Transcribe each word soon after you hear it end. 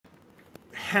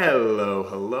Hello,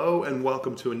 hello, and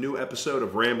welcome to a new episode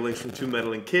of Ramblings from Two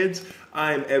Meddling Kids.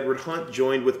 I'm Edward Hunt,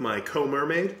 joined with my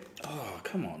co-mermaid. Oh,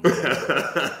 come on.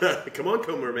 Come on,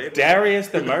 co-mermaid. Darius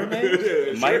the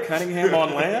Mermaid? Mike Cunningham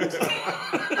on land?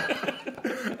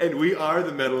 And we are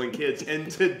the Meddling Kids,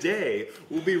 and today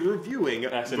we'll be reviewing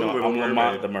Actually, The no, Little I'm Mermaid.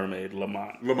 Lamont the Mermaid.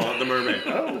 Lamont. Lamont the Mermaid.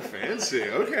 Oh, fancy.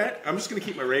 Okay. I'm just going to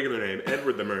keep my regular name,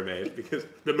 Edward the Mermaid, because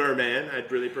the Merman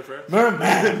I'd really prefer.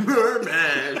 Merman!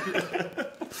 Merman!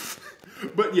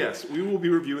 But yes, we will be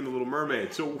reviewing The Little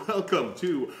Mermaid. So welcome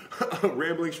to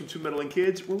Ramblings from Two Meddling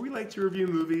Kids, where we like to review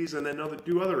movies and then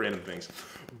do other random things.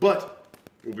 But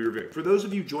we'll be reviewing. For those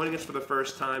of you joining us for the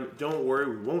first time, don't worry,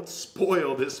 we won't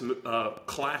spoil this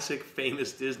classic,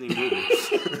 famous Disney movie.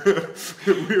 This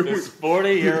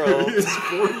 40-year-old. This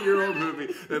 40-year-old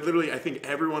movie that literally I think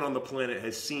everyone on the planet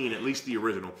has seen, at least the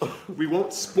original. We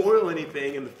won't spoil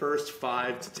anything in the first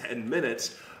 5 to 10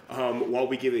 minutes while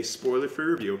we give a spoiler-free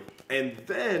review. And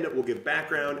then we'll give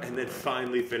background and then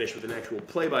finally finish with an actual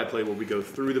play-by-play where we go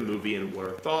through the movie and what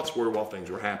our thoughts were while things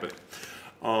were happening.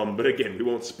 But again, we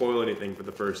won't spoil anything for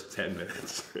the first 10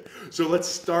 minutes. So let's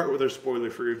start with our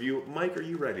spoiler-free review. Mike, are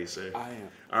you ready, sir? I am.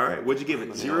 All right, what'd you give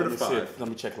it? 0 to 5? Let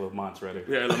me check Lamont's ready.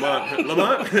 Yeah, Lamont.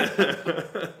 Lamont?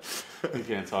 You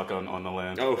can't talk on the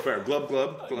land. Oh, fair. Glub,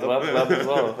 glub.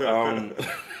 Glove.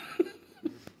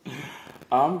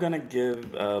 I'm going to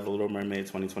give The Little Mermaid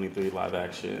 2023 live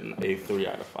action a 3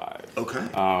 out of 5. Okay.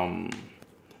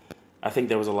 I think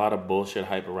there was a lot of bullshit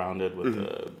hype around it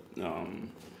with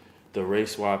the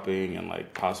race swapping and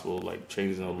like possible like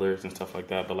changing the lyrics and stuff like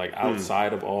that. But like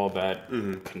outside of all that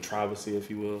controversy, if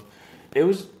you will, it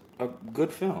was a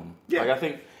good film. Yeah. Like I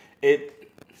think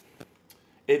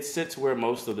it sits where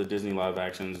most of the Disney live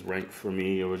actions rank for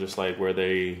me. It was just like where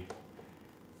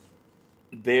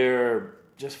they're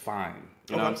just fine.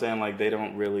 You know what I'm saying? Like they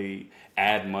don't really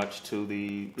add much to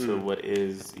what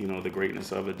is, you know, the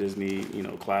greatness of a Disney, you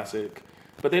know, classic.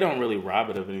 But they don't really rob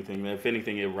it of anything. If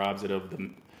anything, it robs it of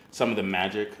some of the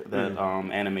magic that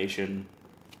animation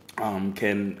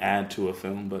can add to a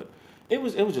film. But it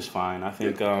was just fine. I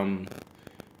think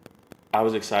I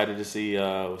was excited to see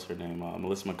what's her name,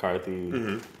 Melissa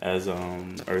McCarthy as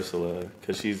Ursula,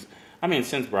 because she's, I mean,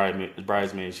 since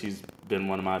Bridesmaid, she's been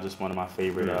one of my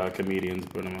favorite comedians,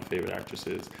 one of my favorite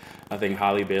actresses. I think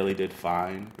Halle Bailey did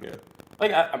fine. Yeah,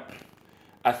 like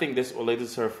I think this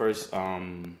is her first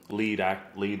lead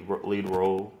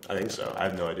role. I think so. I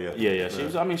have no idea. Yeah.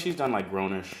 She's done like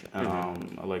Grownish and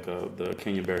the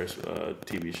Kenya Barris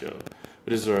TV show,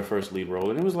 but this is her first lead role,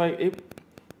 and it was like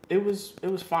it was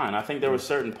fine. I think there were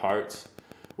certain parts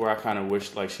where I kind of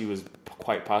wished like she was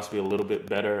quite possibly a little bit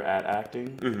better at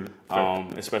acting,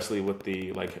 especially with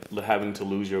the like having to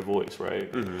lose your voice,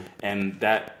 right? And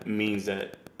that means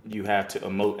that you have to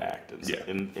emote act,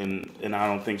 and I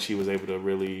don't think she was able to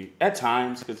really at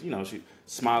times, because you know she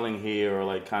smiling here or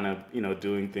like kind of, you know,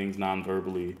 doing things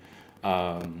non-verbally.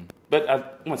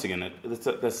 But once again,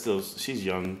 that's still, she's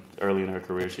young, early in her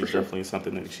career. She's definitely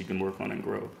something that she can work on and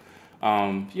grow.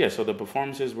 So the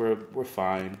performances were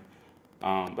fine.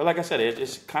 But like I said,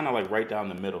 it's kind of like right down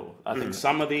the middle. I think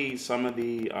some of the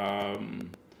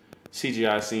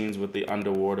CGI scenes with the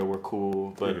underwater were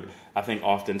cool, but I think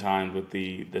oftentimes with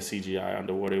the CGI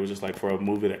underwater, it was just like for a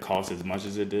movie that cost as much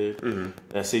as it did,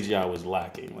 that CGI was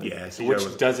lacking. Like,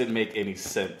 which doesn't make any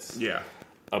sense. Yeah,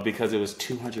 because it was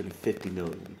 $250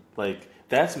 million. Like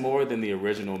that's more than the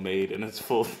original made in its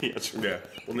full theatrical. Yeah,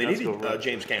 well, they needed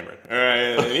James Cameron. All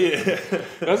right,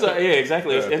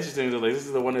 exactly. It's interesting. Like, this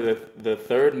is one of the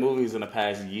third movies in the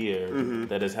past year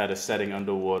that has had a setting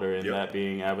underwater, and that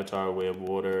being Avatar: Way of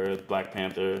Water, Black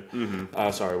Panther,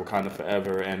 Wakanda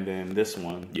Forever, and then this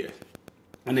one. Yeah,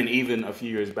 and then even a few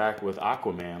years back with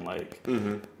Aquaman. Like,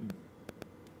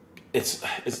 it's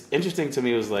interesting to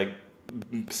me. It was like,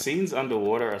 scenes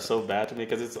underwater are so bad to me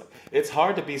because it's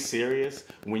hard to be serious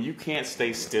when you can't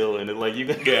stay still and you're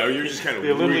just kind of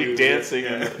you're literally dancing.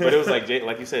 But it was like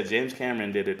you said, James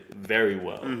Cameron did it very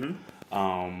well.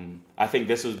 I think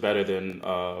this was better than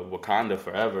Wakanda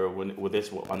Forever with this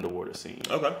underwater scene.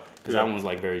 Okay, because that one was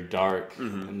like very dark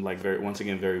and like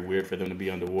very weird for them to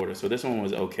be underwater. So this one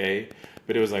was okay,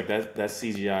 but it was like that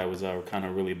CGI was kind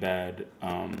of really bad.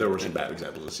 There were some bad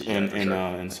examples of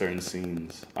CGI in certain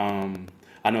scenes.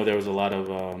 I know there was a lot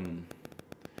of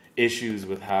issues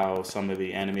with how some of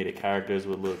the animated characters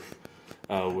would look.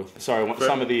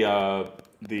 Some of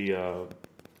the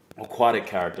aquatic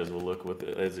characters will look with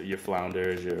as your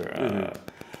flounders, your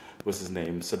what's his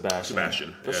name,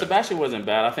 Sebastian. But Sebastian wasn't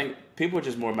bad. I think people were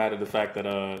just more mad at the fact that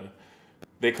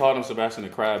They called him Sebastian the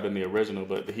Crab in the original,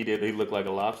 but he looked like a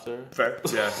lobster. Fair.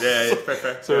 Yeah,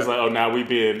 fair. So it's like, oh, now we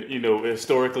being,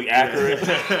 historically accurate.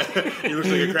 He looks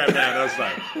like a crab now, and I was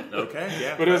like, okay,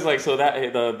 yeah. But it was like, so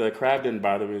that the crab didn't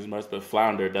bother me as much, but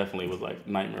Flounder definitely was like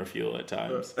nightmare fuel at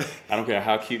times. I don't care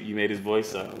how cute you made his voice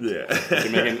sound. Yeah.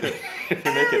 You're making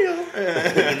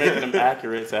him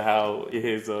accurate to how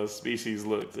his species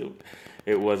looked.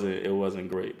 It wasn't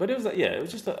great, but it was it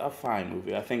was just a fine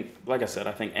movie. I think, like I said,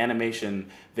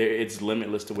 animation it's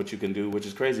limitless to what you can do, which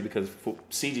is crazy because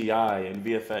CGI and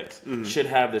VFX should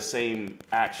have the same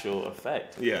actual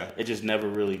effect. Yeah, it just never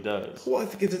really does. Well, I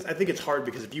think it's hard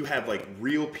because if you have like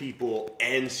real people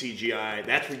and CGI,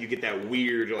 that's where you get that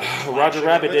weird. Like, Roger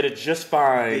Rabbit did it just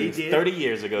fine 30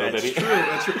 years ago. That's true.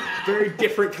 That's true. Very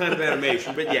different kind of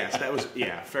animation, but yes, that was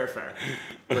fair.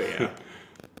 But yeah.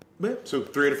 So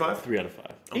 3 out of 5? 3 out of 5.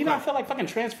 Okay. I feel like fucking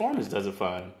Transformers does it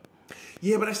fine.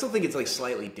 Yeah, but I still think it's like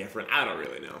slightly different. I don't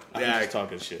really know. I'm just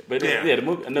talking shit. But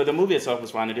the movie itself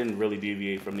was fine. It didn't really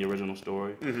deviate from the original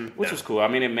story, which was cool. I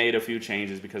mean, it made a few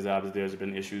changes because obviously there's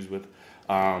been issues with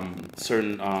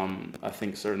certain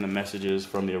messages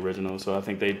from the original. So I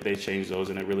think they changed those,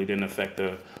 and it really didn't affect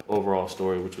the overall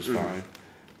story, which was fine.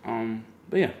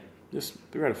 But yeah. Just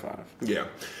 3 out of 5. Yeah.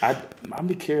 I'd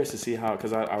be curious to see how,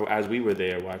 because as we were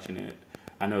there watching it,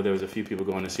 I know there was a few people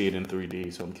going to see it in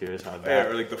 3D, so I'm curious how that... Yeah,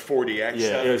 or like the 4DX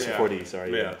stuff. It was 4D,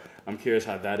 sorry. Yeah. I'm curious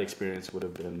how that experience would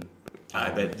have been.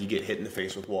 I bet you get hit in the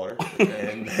face with water,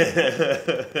 and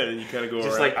you kind of go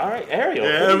just around. Like, all right, Ariel,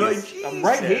 I'm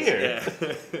right here. Yeah.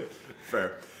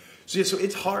 Fair. So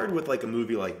it's hard with like a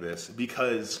movie like this,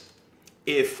 because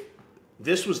if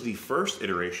this was the first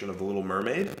iteration of The Little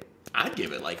Mermaid, I'd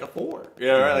give it like a 4.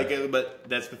 Yeah, right. But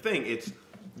that's the thing.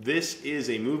 This is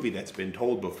a movie that's been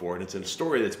told before, and it's a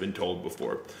story that's been told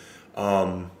before.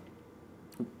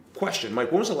 Question,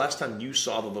 Mike: when was the last time you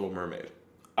saw The Little Mermaid?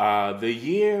 The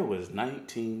year was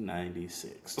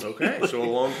 1996. Okay, so a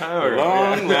long time ago.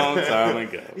 Long time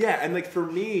ago. Yeah, and like for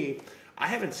me, I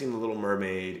haven't seen The Little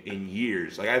Mermaid in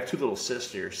years. Like I have 2 little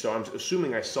sisters, so I'm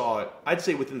assuming I saw it. I'd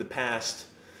say within the past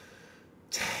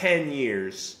 10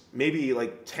 years. Maybe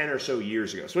like 10 or so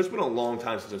years ago. So it's been a long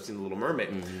time since I've seen The Little Mermaid.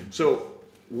 So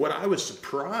what I was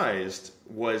surprised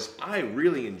was I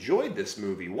really enjoyed this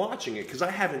movie watching it because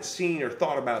I haven't seen or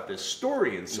thought about this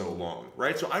story in so long,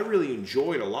 right? So I really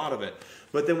enjoyed a lot of it.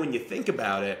 But then when you think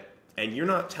about it, and you're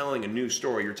not telling a new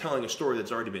story, you're telling a story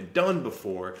that's already been done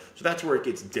before, so that's where it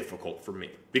gets difficult for me.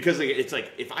 Because it's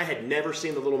like, if I had never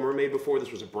seen The Little Mermaid before,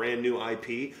 this was a brand new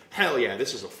IP, hell yeah,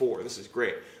 this is a 4, this is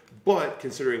great. But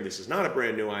considering this is not a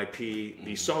brand new IP,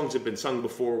 these songs have been sung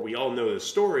before, we all know the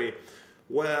story,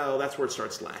 well, that's where it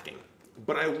starts lacking.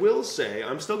 But I will say,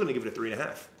 I'm still going to give it a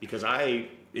 3.5, because I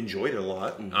enjoyed it a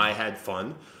lot. I had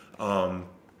fun.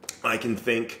 I can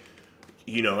think,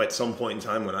 at some point in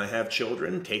time when I have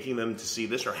children, taking them to see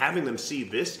this or having them see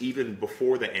this even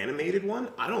before the animated one,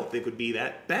 I don't think would be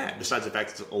that bad. Besides the fact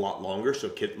it's a lot longer, so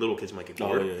little kids might get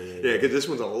bored. Yeah, because this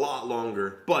one's a lot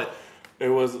longer. But it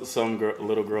was some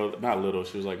little girl, not little,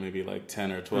 she was like maybe like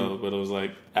 10 or 12, but it was like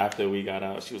after we got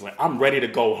out, she was like, I'm ready to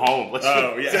go home.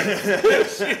 Oh, yeah. Yeah.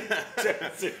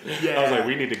 I was like,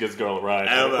 we need to get this girl a ride.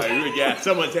 I was like, yeah,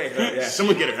 someone take her. Yeah,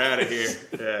 someone get her out of here.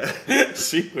 Yeah.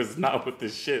 She was not with the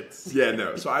shits. Yeah,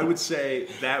 no. So I would say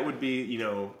that would be,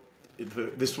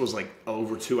 this was like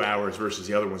over 2 hours versus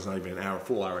the other one's not even an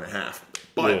full hour and a half.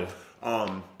 But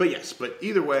but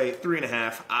either way,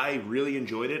 3.5. I really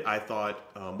enjoyed it. I thought,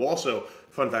 also,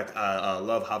 fun fact, I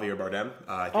love Javier Bardem.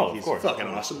 I think he's fucking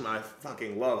awesome. I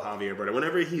fucking love Javier Bardem.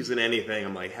 Whenever he's in anything,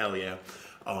 I'm like, hell yeah.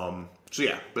 So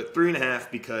yeah, but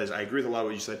 3.5 because I agree with a lot of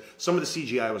what you said. Some of the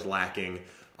CGI was lacking.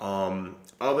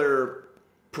 Other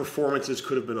performances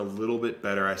could have been a little bit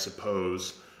better, I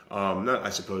suppose.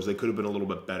 They could have been a little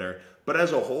bit better. But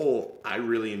as a whole, I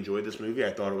really enjoyed this movie.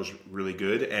 I thought it was really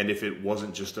good. And if it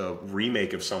wasn't just a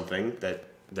remake of something, that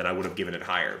I would have given it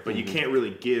higher. But you can't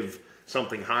really give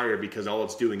something higher because all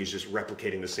it's doing is just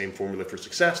replicating the same formula for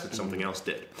success that something else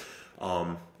did.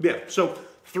 So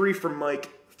 3 for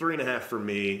Mike, 3.5 for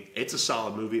me. It's a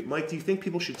solid movie. Mike, do you think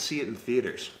people should see it in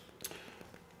theaters?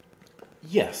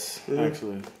 Yes,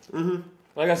 actually.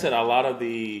 Like I said, a lot of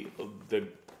the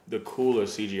cooler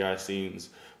CGI scenes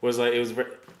was like,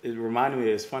 it reminded me,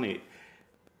 it's funny,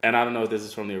 and I don't know if this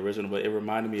is from the original, but it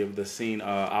reminded me of the scene.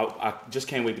 I just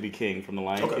can't wait to be king from The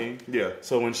Lion King. Yeah.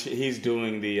 So when he's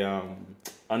doing the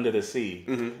Under the Sea,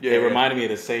 Yeah, it reminded me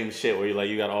of the same shit where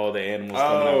you got all the animals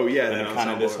coming out. Oh yeah, and kind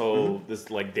of this whole this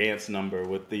like dance number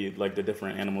with the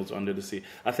different animals under the sea.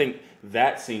 I think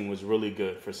that scene was really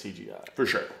good for CGI. For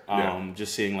sure.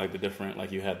 Just seeing like the different,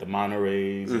 like you had the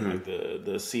monorays and like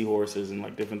the seahorses and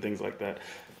like different things like that.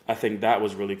 I think that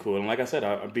was really cool. And like I said,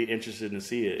 I'd be interested to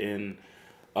see it in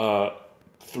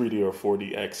 3D or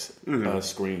 4DX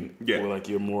screen, where like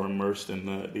you're more immersed in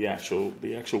the actual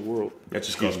world. That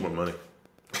just costs more money.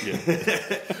 Yeah.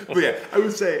 But yeah, I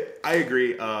would say I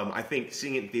agree. I think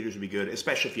seeing it in theaters would be good,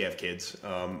 especially if you have kids.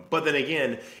 But then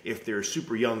again, if they're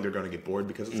super young, they're going to get bored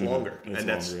because it's longer. And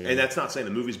that's not saying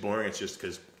the movie's boring. It's just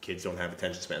because kids don't have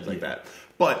attention spans like that.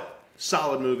 But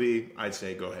solid movie. I'd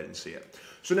say go ahead and see it.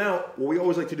 So now, what we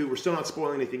always like to do, we're still not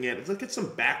spoiling anything yet, let's get some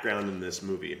background in this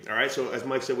movie. All right, so as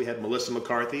Mike said, we had Melissa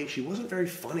McCarthy. She wasn't very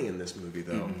funny in this movie,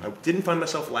 though. I didn't find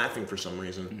myself laughing for some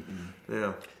reason.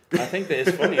 Yeah. I think that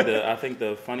it's funny. I think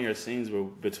the funnier scenes were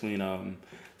between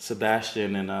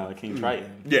Sebastian and King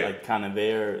Triton. Yeah. Like kind of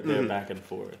their back and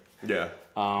forth. Yeah.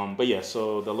 But yeah,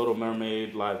 so The Little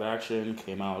Mermaid live action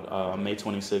came out May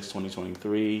 26,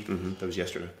 2023. That was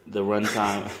yesterday. The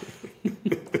runtime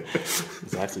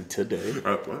is actually today.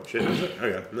 Well, shit, is it? Oh,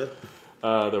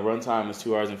 yeah. The runtime is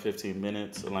 2 hours and 15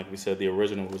 minutes. And like we said, the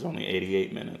original was only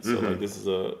 88 minutes. So like this is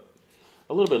a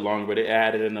little bit longer, but it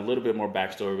added in a little bit more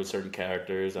backstory with certain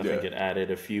characters. I think it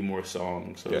added a few more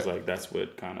songs. So it's like that's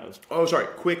what kind of... Oh, sorry.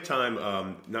 Quick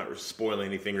time, not spoiling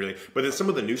anything really, but then some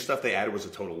of the new stuff they added was a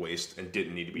total waste and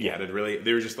didn't need to be added really.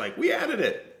 They were just like, we added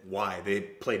it. Why? They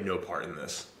played no part in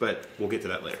this. But we'll get to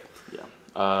that later. Yeah.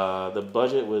 The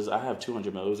budget was, I have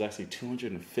 200 million. It was actually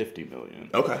 250 million.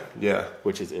 Okay. Yeah.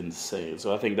 Which is insane.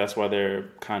 So I think that's why they're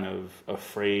kind of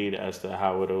afraid as to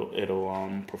how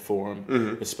it'll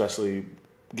perform, especially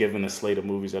given the slate of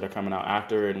movies that are coming out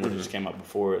after and what just came out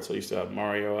before it. So you still have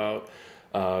Mario out,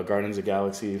 Guardians of the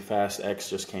Galaxy, Fast X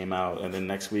just came out, and then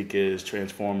next week is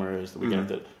Transformers.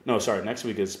 Next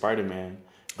week is Spider-Man,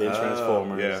 then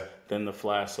Transformers, then The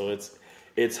Flash. So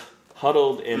it's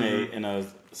huddled in a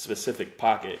specific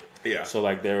pocket. Yeah. So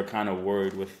like they're kind of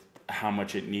worried with how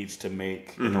much it needs to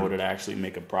make in order to actually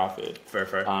make a profit. Fair.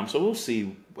 So we'll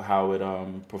see how it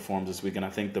performs this week. And I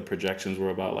think the projections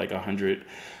were about like 100.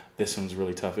 This one's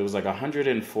really tough. It was like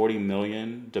 140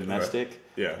 million domestic,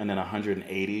 and then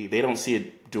 180. They don't see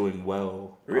it doing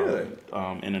well, really,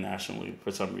 internationally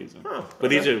for some reason. Huh,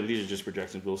 but these are just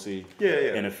projections. We'll see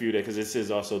in a few days because this is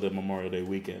also the Memorial Day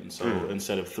weekend. So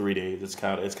instead of 3 days,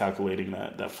 it's calculating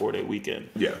that 4-day weekend.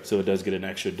 Yeah. So it does get an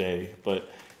extra day,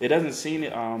 but it doesn't seem.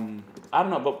 I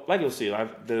don't know, but like you'll see,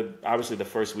 obviously the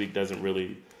first week doesn't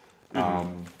really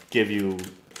give you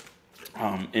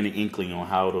any inkling on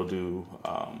how it'll do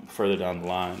further down the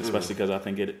line, especially because I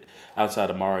think outside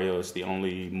of Mario, it's the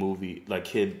only movie like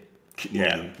kid.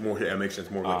 More. Yeah, it makes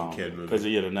sense. More like a kid movie. Because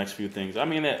the next few things. I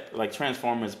mean, like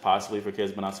Transformers possibly for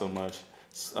kids, but not so much.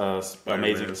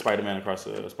 Amazing Spider-Man Across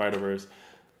the Spider-Verse,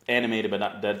 animated, but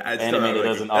not that animated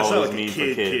doesn't always mean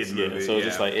for kids. So it's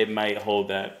just like it might hold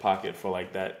that pocket for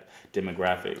like that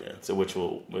demographic, so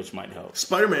which might help.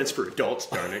 Spider-Man's for adults,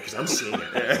 darn it, because I'm seeing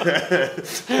it.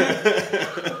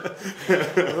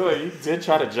 Well, you did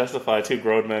try to justify two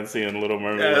grown men seeing Little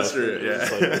Mermaid. Yeah, that's true.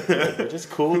 Yeah, we're just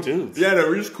cool dudes. Yeah, no,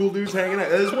 we're just cool dudes hanging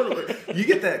out. You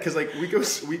get that because like we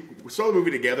saw the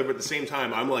movie together, but at the same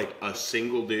time, I'm like a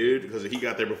single dude because he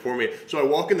got there before me. So I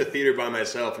walk in the theater by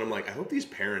myself, and I'm like, I hope these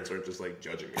parents aren't just like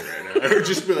judging me right now, or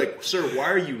just be like, "Sir,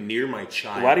 why are you near my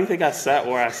child? Why do you think I sat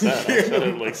where I sat? I should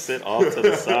have like sit off to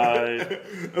the side."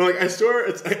 And like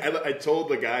I told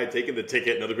the guy taking the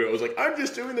ticket and other people, I was like, I'm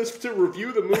just doing this to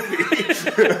review the movie.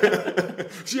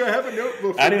 See, I have a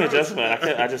notebook. I didn't even justify.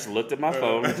 I just looked at my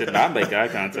phone and did not make eye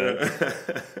contact.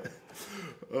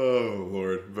 Oh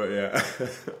Lord, but yeah.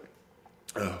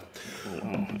 Oh,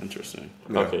 interesting.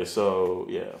 Yeah. Okay, so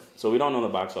we don't know the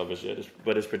box office yet,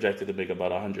 but it's projected to make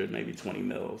about 100, maybe 20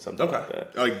 mil, something like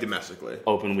that. Like domestically,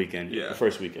 open weekend, the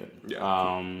first weekend. Yeah.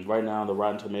 Right now the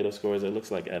Rotten Tomato scores, it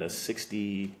looks like at a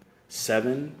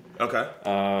 67.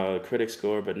 Okay. Critic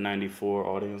score, but 94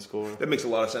 audience score. That makes a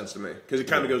lot of sense to me because it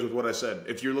kind of goes with what I said.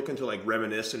 If you're looking to like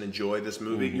reminisce and enjoy this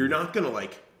movie, you're not gonna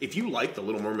like. If you like the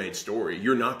Little Mermaid story,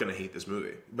 you're not gonna hate this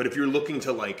movie. But if you're looking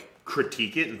to like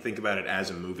critique it and think about it as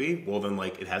a movie, well then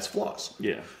like it has flaws.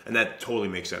 Yeah. And that totally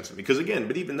makes sense to me because again,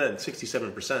 but even then,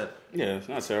 67%. Yeah, it's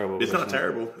not terrible. It's not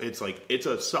terrible. It's like it's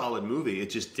a solid movie.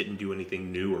 It just didn't do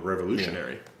anything new or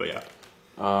revolutionary. Yeah. But yeah.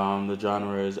 The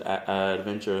genre is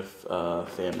adventure,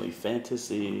 family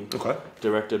fantasy. Okay.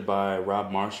 Directed by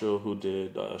Rob Marshall, who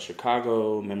did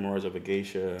Chicago, Memoirs of a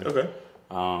Geisha. Okay.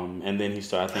 And then he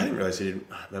started. I didn't realize he did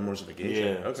Memoirs of a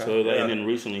Geisha. Yeah. Okay. So and then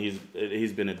recently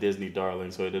he's been a Disney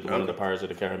darling. So he did one of the Pirates of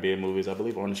the Caribbean movies, I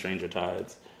believe, On Stranger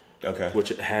Tides. Okay. Which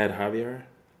had Javier.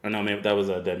 Oh no, maybe that was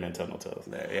Dead Man Tell No Tales.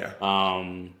 Yeah.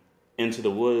 Into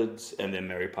the Woods, and then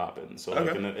Mary Poppins. So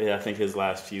I think his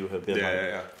last few have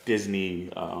been Disney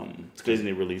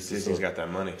Disney releases. Disney's got that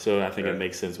money. So I think it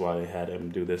makes sense why they had him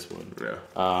do this one.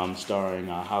 Yeah. Starring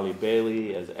Holly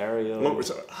Bailey as Ariel.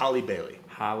 Holly Bailey.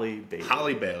 Holly Bailey.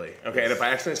 Holly Bailey. Okay, and if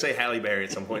I accidentally say Halle Berry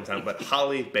at some point in time, but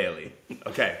Holly Bailey.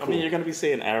 Okay, cool. I mean, you're going to be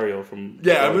saying Ariel from...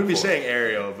 Yeah, I'm going to be saying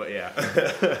Ariel, but yeah.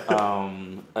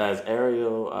 As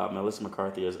Ariel, Melissa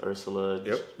McCarthy as Ursula,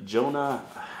 Jonah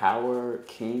Howard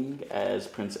King as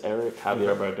Prince Eric,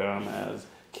 Javier Bardem as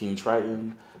King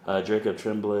Triton, Jacob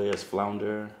Tremblay as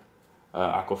Flounder,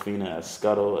 Aquafina as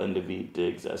Scuttle, and David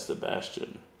Diggs as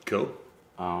Sebastian. Cool.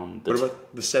 What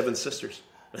about the Seven Sisters?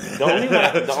 The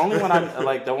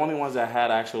only ones that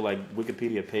had actual like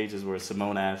Wikipedia pages were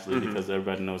Simone Ashley, because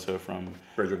everybody knows her from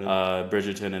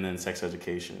Bridgerton and then Sex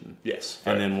Education. Yes,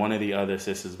 and then one of the other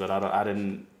sisters, but I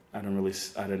didn't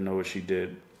know what she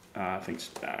did. I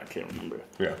can't remember.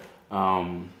 Yeah.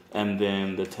 And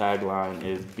then the tagline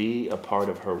is "Be a part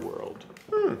of her world."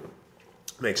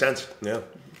 Makes sense. Yeah.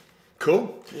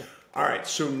 Cool. Yeah. All right,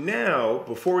 so now,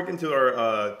 before we get into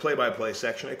our play-by-play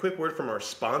section, a quick word from our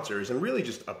sponsors, and really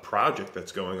just a project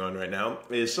that's going on right now,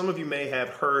 is some of you may have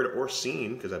heard or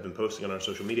seen, because I've been posting on our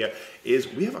social media, is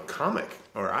we have a comic,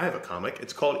 or I have a comic.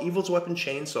 It's called Evil's Weapon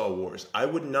Chainsaw Wars. I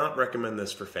would not recommend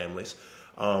this for families.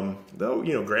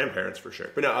 Though, grandparents for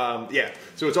sure. But no,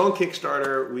 so it's on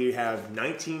Kickstarter. We have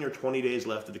 19 or 20 days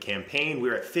left of the campaign.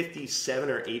 We're at 57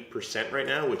 or 8% right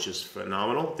now, which is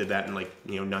phenomenal. Did that in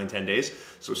 9-10 days.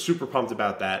 So super pumped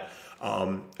about that.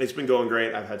 It's been going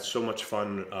great. I've had so much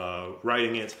fun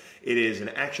writing it. It is an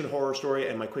action horror story,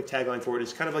 and my quick tagline for it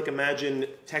is kind of like imagine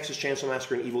Texas Chainsaw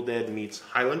Massacre and Evil Dead meets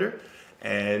Highlander,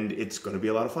 and it's going to be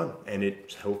a lot of fun, and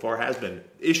it so far has been.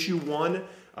 Issue 1,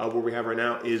 where we have right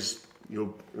now, is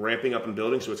ramping up and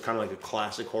building, so it's kind of like a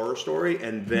classic horror story,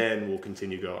 and then we'll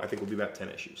continue to go. I think we'll be about 10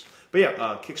 issues. But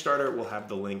yeah, Kickstarter, we'll have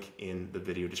the link in the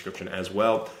video description as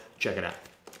well. Check it out.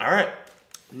 All right,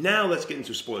 now let's get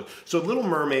into spoilers. So Little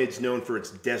Mermaid's known for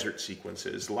its desert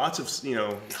sequences. Lots of,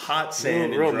 hot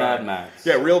sand real and dry. Mad Max.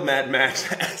 Yeah, real Mad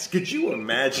Max. Could you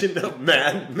imagine a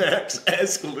Mad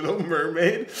Max-esque Little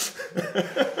Mermaid?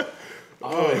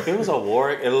 If it was a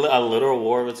literal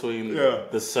war between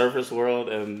the surface world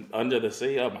and under the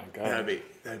sea, oh my god,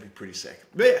 that'd be pretty sick.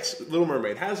 But yes, Little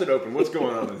Mermaid. How's it open? What's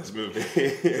going on in this movie?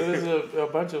 So there's a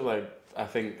bunch of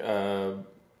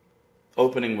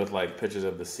opening with pictures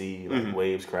of the sea,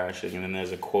 waves crashing, and then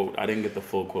there's a quote. I didn't get the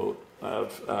full quote.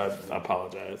 I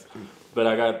apologize. But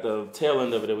I got the tail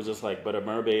end of it. It was just but a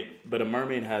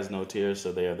mermaid has no tears,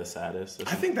 so they are the saddest.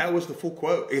 I think that was the full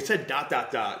quote. It said ...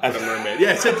 but a mermaid.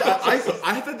 Yeah, it said.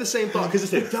 I had the same thought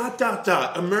because it said ...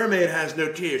 a mermaid has no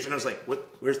tears, and I was like, what?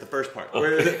 Where's the first part?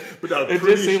 Where is it? But it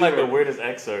just seemed like the weirdest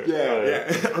excerpt. Yeah.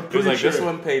 It was this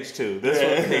one page 2, this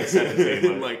one page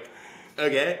 17.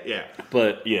 Okay, yeah.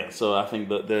 But yeah, so I think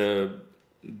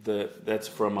that's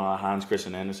from Hans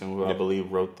Christian Andersen, who I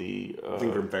believe wrote the... I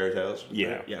think from Fairy Tales.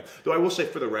 Yeah. Yeah. Though I will say,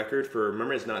 for the record, for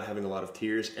Mermaid's not having a lot of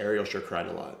tears, Ariel sure cried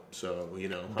a lot. So,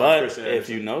 But if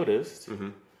you noticed,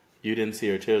 you didn't see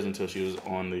her tears until she was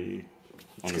on the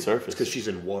surface. It's because she's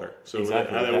in water. So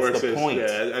exactly. how that That's works the point.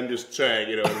 Yeah, I'm just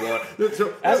saying, in water.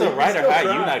 So, as a writer, how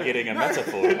are you not getting a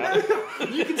metaphor?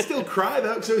 You can still cry,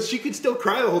 though. So she could still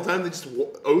cry the whole time.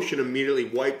 The ocean immediately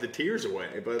wiped the tears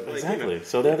away. But exactly.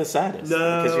 So they're the saddest.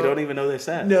 No. Because you don't even know they're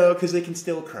sad. No, because they can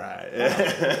still cry.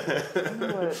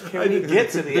 Can we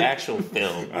get to the actual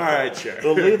film? All right, sure.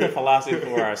 We'll leave the philosophy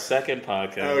for our second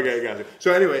podcast. Okay, gotcha.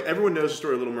 So anyway, everyone knows the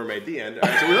story of Little Mermaid, the end.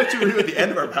 So we like to review at the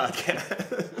end of our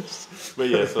podcast. But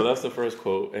yeah, so that's the first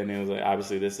quote, and it was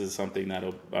obviously this is something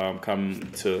that'll come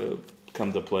to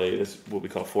play. It's what we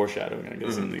call foreshadowing, I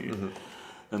guess,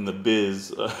 in the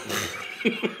biz.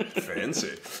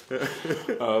 Fancy.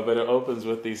 But it opens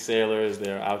with these sailors.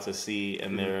 They're out to sea,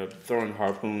 and they're throwing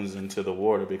harpoons into the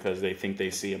water because they think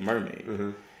they see a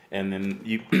mermaid. And then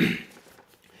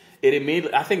it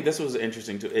immediately. I think this was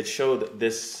interesting too. It showed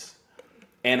this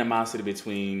animosity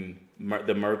between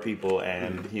the mer people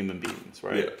and human beings,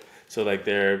 right? Yeah. So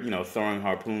they're throwing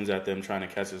harpoons at them, trying to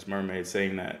catch this mermaid,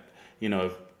 saying that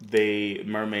if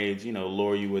mermaids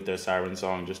lure you with their siren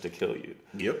song just to kill you.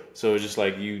 Yep. So it's just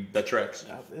that tracks.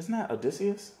 Isn't that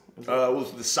Odysseus? Well,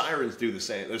 the sirens do the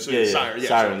same. So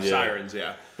sirens,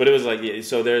 yeah. But it was like,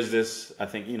 so there's this, I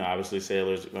think, obviously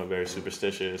sailors are very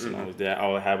superstitious and all that.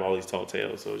 All have all these tall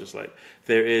tales. So it's just like,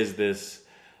 there is this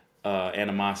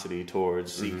animosity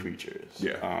towards sea creatures.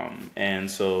 Yeah.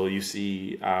 And so you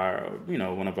see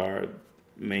one of our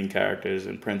main characters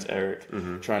and Prince Eric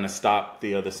trying to stop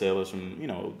the other sailors from,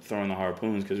 throwing the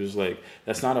harpoons, because it was like,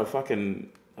 that's not a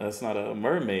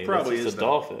mermaid. Probably it's is a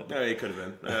dolphin. Yeah, it could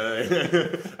have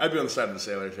been. I'd be on the side of the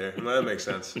sailors here. That makes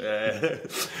sense.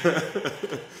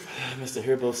 Mr.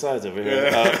 Hear both sides over here.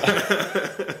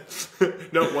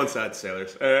 No, one side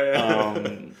sailors.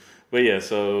 But yeah,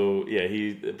 so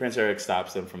Prince Eric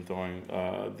stops them from throwing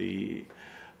the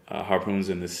harpoons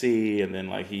in the sea, and then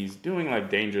like he's doing like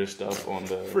dangerous stuff on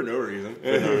the for no reason.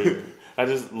 I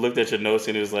just looked at your notes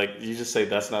and it was like, you just say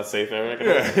that's not safe, Eric?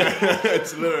 Yeah.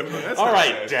 It's literally, that's all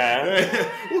right, safe. Dad.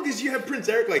 Well, because you have Prince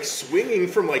Eric like swinging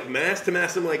from like mast to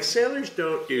mast. I'm like, sailors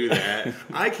don't do that.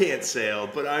 I can't sail,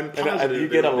 but I'm positive. And you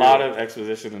get a lot of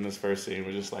exposition in this first scene,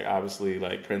 which is like obviously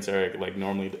like Prince Eric, like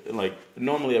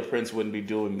normally a prince wouldn't be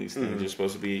doing these things. You're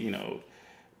supposed to be,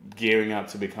 gearing up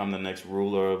to become the next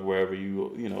ruler of wherever you're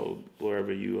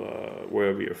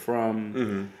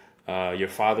from. Your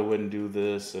father wouldn't do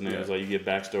this, and it was like you get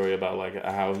backstory about like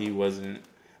how he wasn't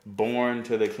born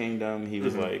to the kingdom. He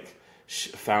was like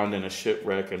found in a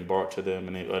shipwreck and brought to them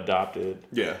and adopted.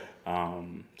 Yeah.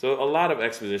 So a lot of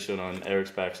exposition on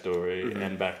Eric's backstory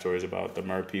and backstories about the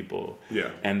mer people.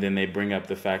 Yeah. And then they bring up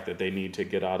the fact that they need to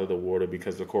get out of the water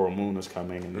because the coral moon is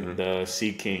coming, and the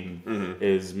Sea King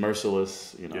is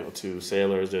merciless, to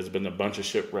sailors. There's been a bunch of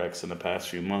shipwrecks in the past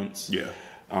few months. Yeah.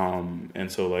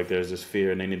 And so like there's this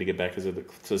fear, and they need to get back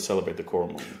to celebrate the coral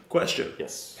moon. Question.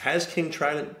 Yes. Has King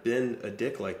Trident been a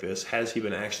dick like this? Has he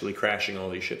been actually crashing all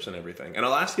these ships and everything? And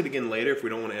I'll ask it again later if we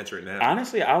don't want to answer it now.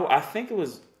 Honestly, I thought it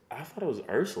was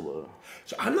Ursula.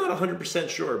 So I'm not 100%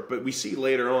 sure, but we see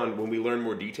later on when we learn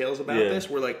more details about this,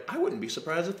 we're like, I wouldn't be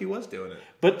surprised if he was doing it.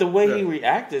 But the way he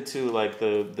reacted to like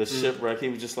the shipwreck, he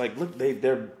was just like, look,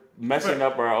 they're messing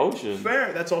up our ocean.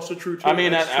 Fair, that's also true too. I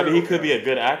mean, he could be a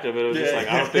good actor, but it was just like,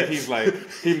 I don't think he's like,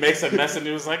 he makes a mess and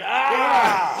he was like,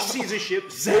 sees a ship,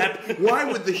 zap. Why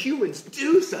would the humans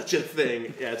do such a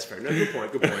thing? Yeah, that's fair. No, good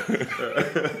point.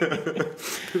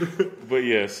 But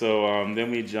yeah, so then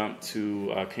we jump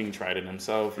to King Trident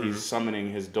himself. He's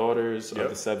summoning his daughters of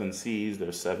the 7 seas.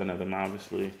 There's 7 of them,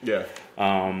 obviously. Yeah.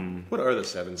 What are the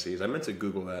 7 seas? I meant to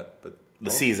Google that, but the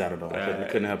seas, I don't know. I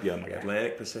couldn't help you on that.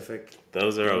 Atlantic, Pacific.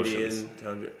 Those are Indian,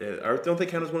 oceans. Don't they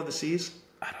count as one of the seas?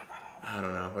 I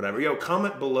don't know. Whatever. Yo,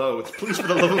 comment below. Please, for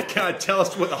the love of God, tell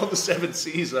us what all the 7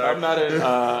 seas are. I'm not an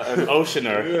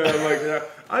oceaner.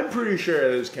 I'm pretty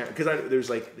sure those count, because there's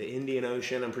like the Indian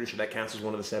Ocean. I'm pretty sure that counts as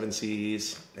one of the 7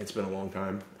 seas. It's been a long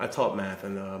time. I taught math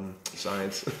and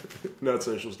science, not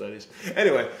social studies.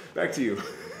 Anyway, back to you.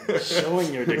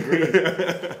 Showing your degree.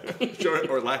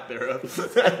 Or lack thereof.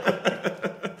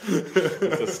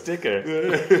 It's a sticker.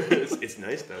 It's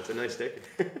nice, though. It's a nice sticker.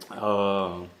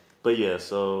 But yeah,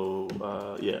 so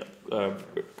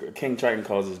King Triton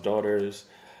calls his daughters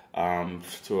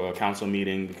to a council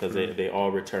meeting because they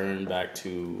all return back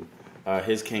to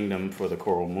his kingdom for the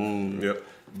coral moon. Yep.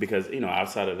 Because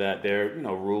outside of that, they're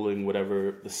ruling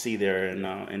whatever the sea they're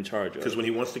in charge of. Because when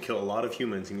he wants to kill a lot of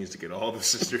humans, he needs to get all the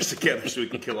sisters together so he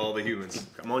can kill all the humans.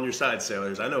 I'm on your side,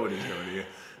 sailors. I know what he's doing to you.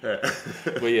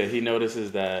 But yeah, he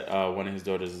notices that one of his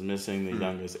daughters is missing. The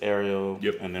youngest, Ariel.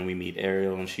 Yep. And then we meet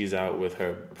Ariel, and she's out with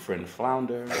her friend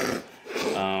Flounder.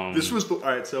 This was all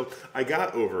right. So I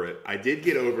got over it. I did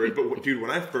get over it, but dude,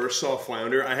 when I first saw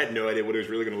Flounder, I had no idea what it was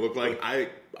really going to look like. I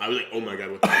was like, oh my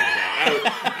god, what the hell is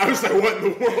that? I was like, what in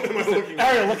the world am I looking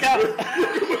at? Ariel, look out! Look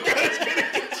out, it's gonna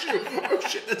get you! Oh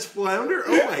shit, that's Flounder?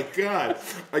 Oh my god!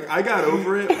 Like I got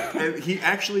over it, and he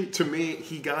actually, to me,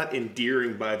 he got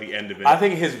endearing by the end of it. I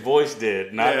think his voice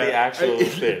did, not the actual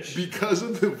fish. Because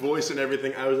of the voice and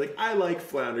everything, I was like, I like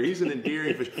Flounder. He's an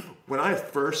endearing fish. When I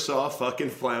first saw fucking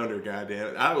Flounder, goddamn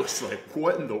it, I was like,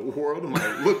 what in the world am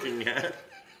I looking at?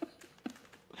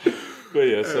 But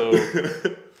yeah, so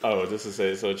just to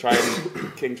say, so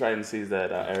King Triton sees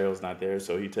that Ariel's not there,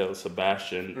 so he tells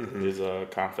Sebastian, his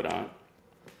confidant,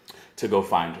 to go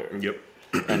find her. Yep.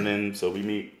 And then, so we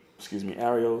meet,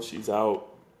 Ariel. She's out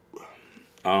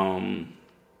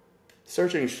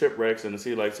searching shipwrecks in the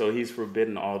sea. Like, so he's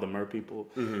forbidden all the mer people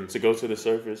to go to the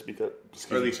surface because...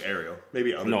 Or at least Ariel.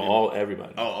 Maybe other people. No,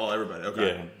 everybody. Oh, all everybody.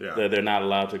 Okay. Yeah. They're not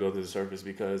allowed to go to the surface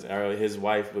because Ariel, his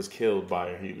wife was killed by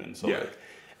a human. So, like,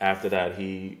 after that,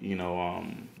 he,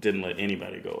 didn't let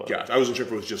anybody go up. Yeah, I wasn't sure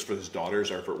if it was just for his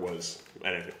daughters or if it was...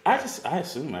 I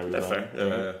assume everybody. That's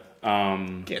fair.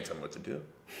 Can't tell him what to do.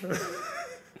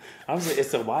 I was like,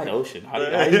 it's a wide ocean. How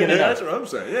are you gonna know? That's what I'm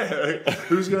saying. Yeah,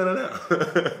 who's gonna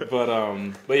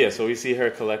know? But yeah, so we see her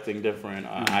collecting different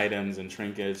items and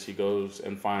trinkets. She goes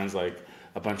and finds like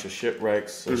a bunch of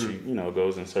shipwrecks. So she,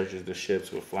 goes and searches the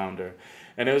ships with Flounder.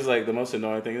 And it was like the most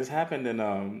annoying thing. This happened in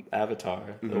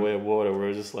Avatar, The Way of Water, where it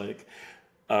was just like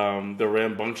the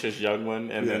rambunctious young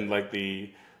one, and then like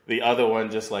the other one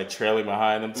just like trailing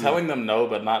behind them, telling them no,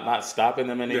 but not stopping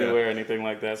them anywhere or anything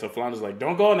like that. So Flounder's like,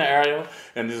 "Don't go in the Ariel,"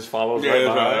 and just follows right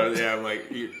behind. Yeah, I'm like,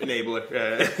 enabler.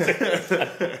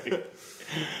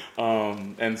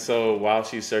 And so while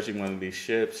she's searching one of these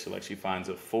ships, like she finds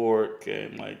a fork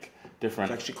and like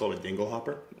different. It's actually called a dingle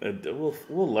hopper.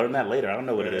 We'll learn that later. I don't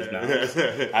know what it is now.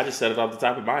 I just said it off the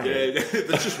top of my head.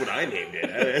 That's just what I named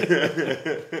it.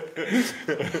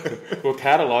 We'll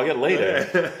catalog it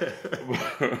later.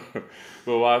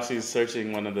 But while she's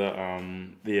searching one of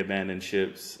the abandoned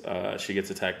ships, she gets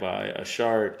attacked by a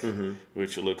shark,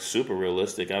 which looks super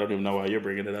realistic. I don't even know why you're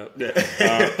bringing it up. Yeah.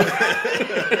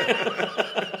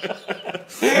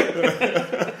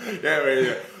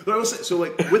 So,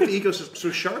 like, with the ecosystem, so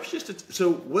sharks so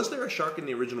was there a shark in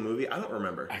the original movie? I don't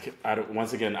remember.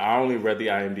 Once again, I only read the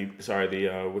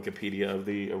Wikipedia of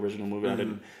the original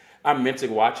movie. I meant to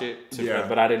watch it,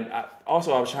 but I didn't. I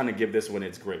was trying to give this one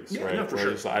its grace, right? No, for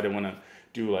sure. So I didn't want to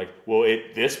do like,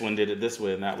 this one did it this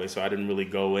way and that way, so I didn't really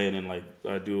go in and like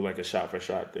do like a shot for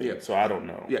shot thing. Yeah. So I don't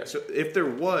know. Yeah. So if there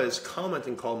was, comment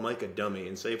and call Mike a dummy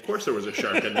and say, of course there was a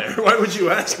shark in there. Why would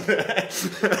you ask that?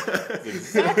 That's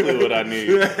exactly what I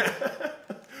need.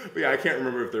 But yeah, I can't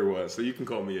remember if there was, so you can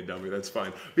call me a dummy. That's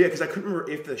fine. But yeah, because I couldn't remember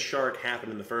if the shark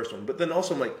happened in the first one. But then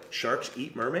also, I'm like, sharks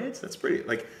eat mermaids? That's pretty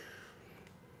like.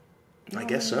 I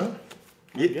guess so.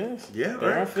 I guess. Yeah.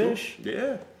 There are fish. Cool.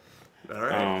 Yeah. All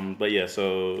right. But yeah,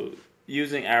 so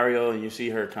using Ariel, and you see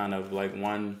her kind of like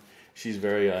she's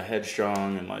very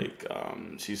headstrong and like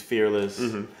she's fearless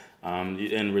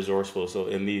and resourceful. So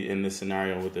in this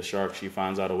scenario with the shark, she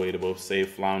finds out a way to both save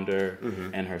Flounder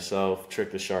and herself,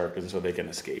 trick the shark, and so they can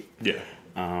escape. Yeah.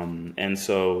 And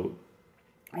so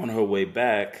on her way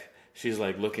back, she's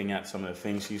like looking at some of the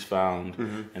things she's found,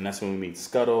 and that's when we meet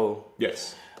Scuttle.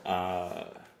 Yes.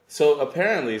 So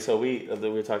apparently, we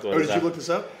talked about. Oh, did you look this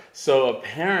up? So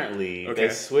apparently, they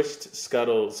switched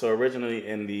Scuttle. So originally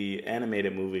in the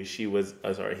animated movie, he was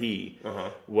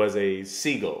a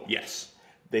seagull. Yes.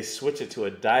 They switch it to a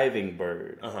diving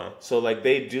bird. So like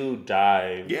they do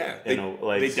dive. Yeah. They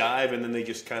dive and then they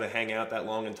just kind of hang out that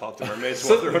long and talk to mermaids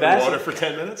while they're underwater for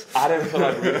 10 minutes. I didn't feel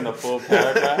like reading the full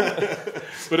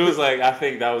paragraph, but it was like I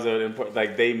think that was an important.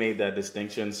 Like they made that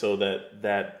distinction so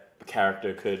that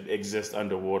character could exist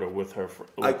underwater with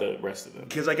the rest of them.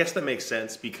 Because I guess that makes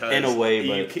sense because in a way,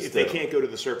 if they can't go to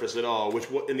the surface at all, which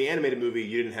in the animated movie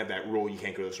you didn't have that rule, you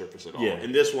can't go to the surface at all. Yeah.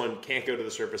 In this one, can't go to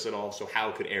the surface at all. So how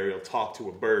could Ariel talk to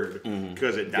a bird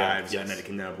because it dives and then it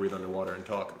can now breathe underwater and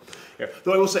talk? Yeah.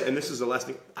 Though I will say, and this is the last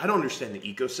thing, I don't understand the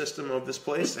ecosystem of this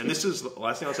place, and this is the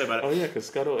last thing I'll say about it. Oh yeah,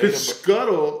 because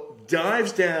Scuttle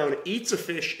dives down, eats a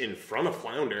fish in front of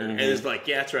Flounder, and is like,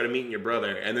 "Yeah, that's right, I'm eating your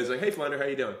brother," and then it's like, "Hey, Flounder, how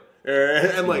you doing?"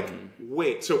 And I'm like,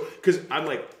 wait, so, because I'm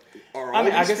like, I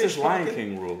guess it's Lion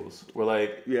King rules. We're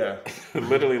like,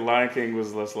 literally Lion King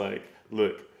was just like,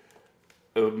 look,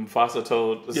 Mufasa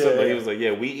told Simba, he was like,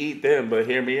 we eat them, but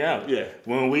hear me out. Yeah.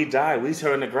 When we die, we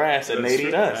turn to grass and they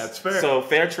eat us. That's fair. So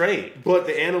fair trade. But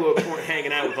the antelopes weren't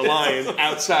hanging out with the lions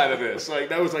outside of this. Like,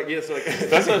 that was like,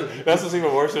 that's what's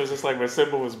even worse. It was just like when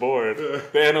Simba was born, the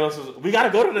antelopes was, we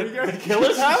gotta go to the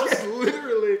killer's house? Yeah,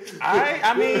 literally.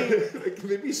 I mean. Like,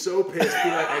 they'd be so pissed. Be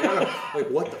like, I gotta, like,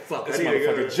 what the fuck? This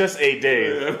motherfucker just 8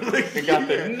 days. And got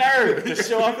the nerve to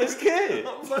show off his kid.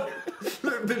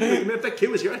 If that kid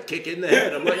was here, I'd kick it in the head.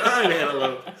 I'm like, all right,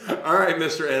 Antelope. All right,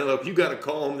 Mr. Antelope, you got to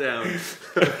calm down.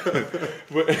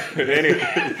 Anyway,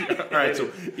 all right, so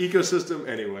ecosystem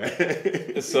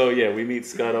anyway. So, we meet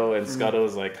Scuttle, and Scuttle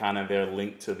is like kind of their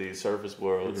link to the surface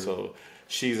world. So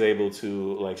she's able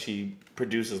to, like, she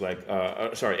produces like,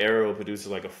 Ariel produces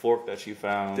like a fork that she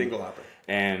found. Dingle hopper.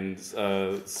 And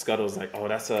Scuttle's like, oh,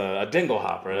 that's a dingle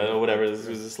hopper or whatever. It was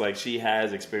just like she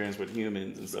has experience with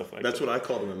humans and stuff like that. That's what I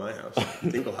call them in my house.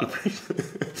 Dingle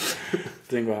hoppers.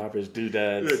 Dingle hoppers,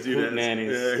 doodads, hoot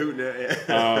nannies. Yeah, hoot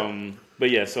nannies.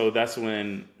 But so that's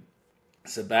when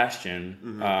Sebastian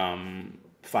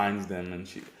finds them, and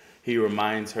he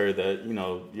reminds her that,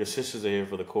 your sisters are here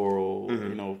for the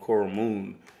coral, coral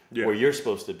moon. where you're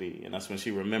supposed to be. And that's when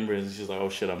she remembers, and she's like, oh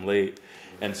shit, I'm late.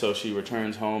 And so she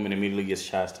returns home and immediately gets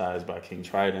chastised by King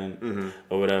Trident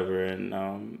or whatever.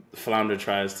 And Flounder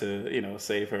tries to,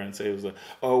 save her and say it was like,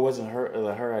 oh, it wasn't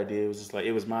her idea. It was just like,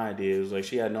 it was my idea. It was like,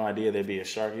 she had no idea there'd be a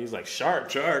shark. He's like,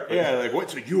 shark? Yeah, like,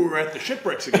 what? So you were at the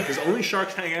shipwrecks again? Because only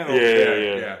sharks hang out over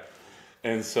there. Yeah.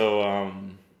 And so,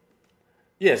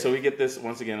 so we get this,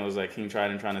 once again, it was like King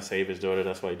Trident trying to save his daughter.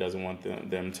 That's why he doesn't want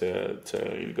them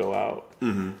to go out.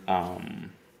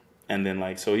 And then,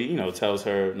 like, so he, tells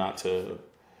her not to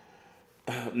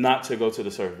go to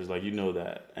the surface, like,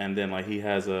 that. And then, like, he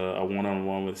has a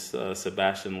one-on-one with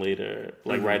Sebastian later,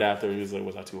 like, right after. He was like,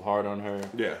 was I too hard on her?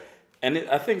 Yeah. And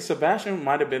I think Sebastian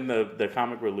might have been the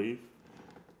comic relief.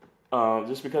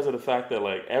 Just because of the fact that,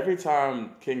 like, every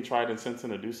time King Trident sent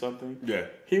him to do something,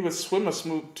 he would swim a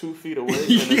smooth 2 feet away and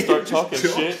then start talking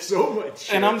shit. So much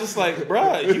shit. And I'm just like,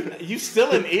 bruh, you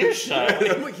still in earshot.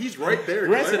 I'm like, he's right there.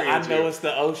 Granted, I know it's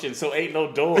the ocean, so ain't no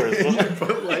doors.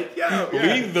 But like,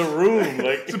 leave the room.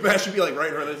 Like, Sebastian be like,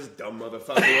 right around this dumb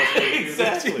motherfucker.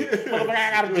 Exactly. I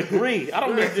got a degree. I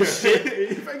don't need this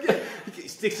shit. He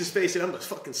sticks his face in, I'm gonna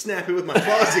fucking snap it with my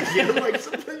claws again. I'm like,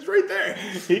 something's right there.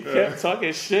 He kept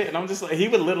talking shit, and I'm just like, he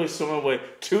would literally swim away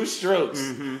 2 strokes.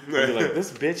 And be like,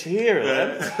 this bitch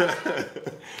here.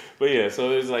 But yeah,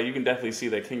 so it's like, you can definitely see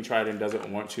that King Trident doesn't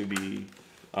want to be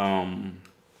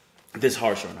this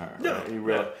harsh on her. No,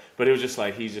 right? But it was just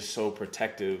like, he's just so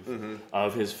protective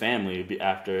of his family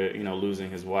after, losing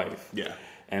his wife. Yeah.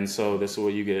 And so this is where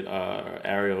you get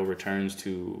Ariel returns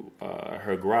to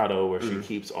her grotto where she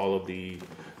keeps all of the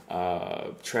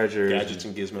treasures, gadgets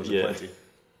and gizmos aplenty.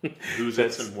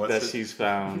 that she's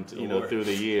found, through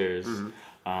the years.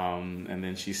 And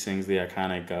then she sings the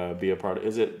iconic "Be a Part of."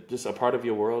 Is it just a part of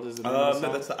your world? Is it? No,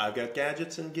 that's the "I've got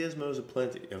gadgets and gizmos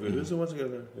aplenty." Who's the ones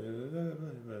that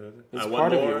It's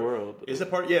part of your world. Is it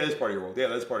part? Yeah, it's part of your world. Yeah,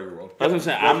 that's part of your world. That's what I'm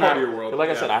saying. I'm not part of your world. Like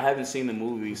I said, I haven't seen the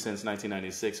movie since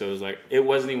 1996, so it was like it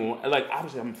wasn't even like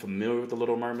obviously I'm familiar with the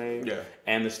Little Mermaid,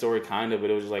 and the story kind of, but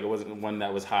it was just like it wasn't one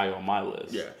that was high on my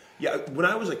list. Yeah. When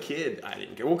I was a kid, I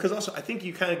didn't care. Well, because also I think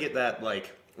you kind of get that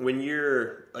like. When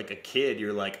you're like a kid,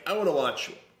 you're like, I want to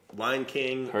watch Lion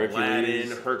King,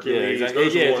 Aladdin, Hercules. Yeah,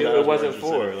 exactly. It wasn't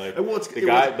for like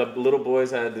the little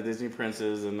boys had the Disney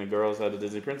princes and the girls had the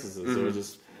Disney princesses. So it was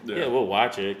just we'll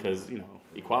watch it because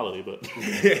equality. But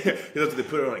they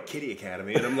put it on a Kiddie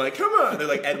Academy, and I'm like, come on. They're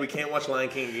like, Ed, we can't watch Lion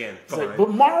King again. Like,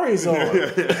 but Mari's on. Who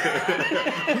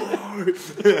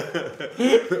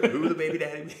the baby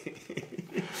daddy?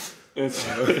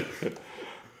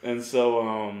 And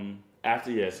so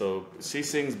after so she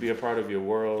sings "Be a Part of Your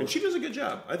World," and she does a good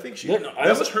job. I think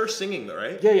that was her singing though,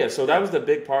 right? Yeah. So that was the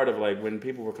big part of like when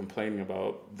people were complaining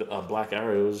about the Black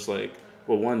Ariel. It was like,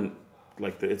 well, one,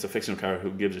 like it's a fictional character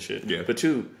who gives a shit. Yeah. But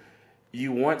two,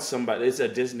 you want somebody. It's a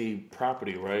Disney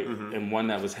property, right? And one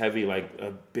that was heavy, like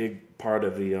a big part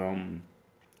of the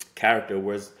character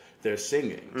was their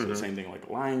singing. So the same thing like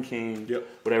Lion King,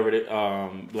 whatever it is,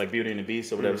 like Beauty and the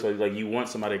Beast or whatever. So like you want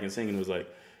somebody that can sing, and it was like.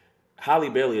 Halle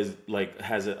Bailey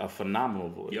has a phenomenal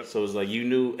voice, so it's like you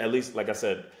knew at least like I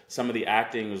said, some of the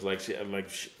acting was like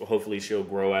hopefully she'll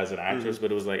grow as an actress,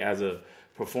 but it was like as a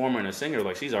performer and a singer,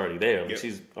 like she's already there, like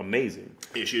she's amazing.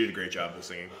 Yeah, she did a great job of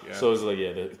singing. Yeah. So it's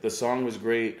like the song was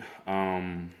great,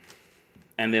 and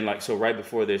then like so right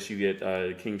before this you get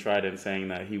King Trident saying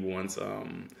that he wants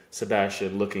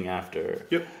Sebastian looking after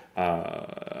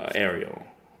Ariel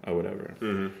or whatever,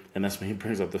 and that's when he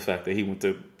brings up the fact that he went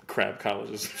to crab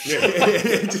colleges.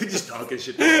 Just talking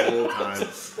shit the whole time.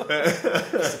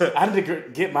 I had to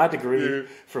get my degree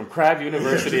from Crab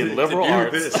University in liberal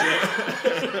arts.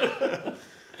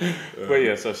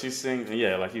 But so she sings,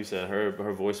 like you said,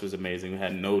 her voice was amazing. We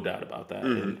had no doubt about that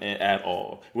at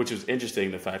all. Which was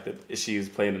interesting, the fact that she's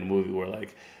playing in a movie where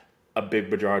like a big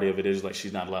majority of it is like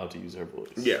she's not allowed to use her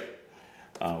voice. Yeah.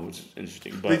 Which is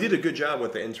interesting. But they did a good job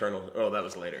with the internal. Oh, that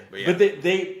was later. But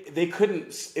they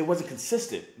couldn't. It wasn't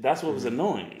consistent. That's what was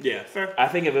annoying. Yeah, fair. I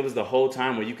think if it was the whole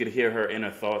time where you could hear her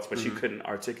inner thoughts, but she couldn't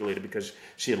articulate it because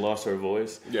she had lost her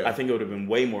voice. Yeah. I think it would have been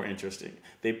way more interesting.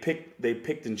 They picked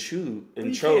and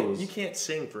chose. You can't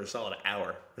sing for a solid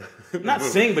hour. Not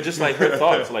sing, but just like her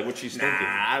thoughts, like what she's thinking.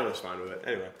 I was fine with it.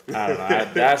 Anyway, I don't know.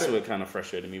 That's what kind of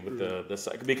frustrated me with the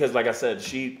because, like I said,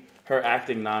 her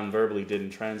acting non-verbally didn't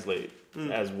translate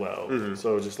as well.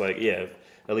 So just like, at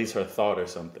least her thought or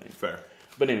something. Fair.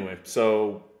 But anyway,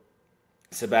 so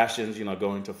Sebastian's,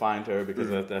 going to find her because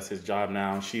that's his job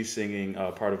now. She's singing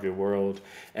Part of Your World.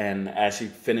 And as she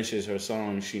finishes her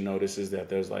song, she notices that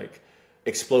there's like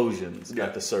explosions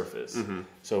at the surface.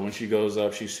 So when she goes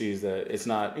up, she sees that it's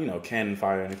not, cannon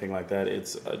fire or anything like that.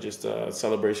 It's just a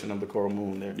celebration of the coral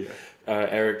moon there. Yeah.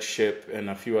 Eric's ship and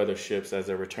a few other ships, as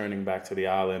they're returning back to the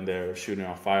island, they're shooting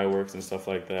off fireworks and stuff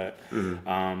like that.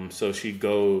 So she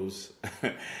goes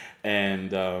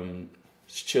and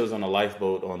she chills on a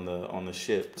lifeboat on the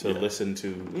ship to listen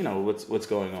to what's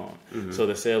going on. So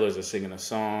the sailors are singing a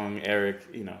song. Eric,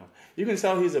 you can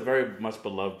tell he's a very much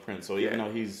beloved prince. So even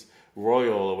though he's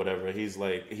royal or whatever, he's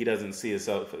like, he doesn't see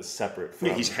himself as separate from.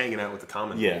 Yeah, he's hanging out with the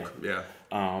common folk. Yeah.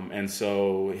 And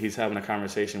so he's having a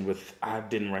conversation with, I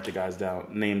didn't write the guy's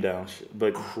name down,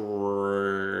 but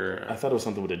I thought it was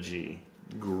something with a G.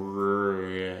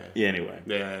 Yeah. Anyway.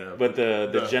 Yeah. But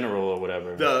the general or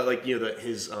whatever.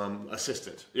 His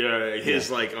assistant. Yeah.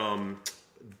 His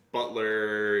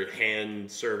butler,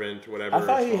 hand servant, whatever. I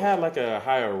thought he had like a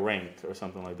higher rank or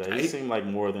something like that. He seemed like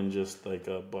more than just like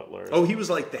a butler. Oh, he was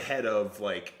like the head of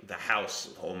like the house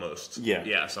almost. Yeah.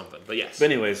 Yeah, something. But yes.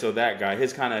 But anyway, so that guy,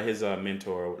 his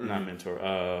mentor, not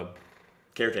mentor,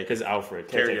 caretaker. His Alfred.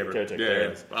 Caretaker.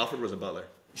 Yeah. Alfred was a butler.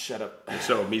 Shut up.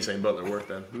 So me saying butler worked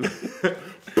then.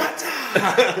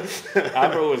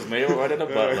 Alfred was mayor rather than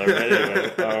a butler. But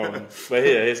anyway, but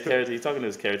yeah, his character, he's talking to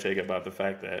his caretaker about the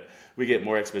fact that we get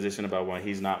more exposition about why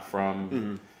he's not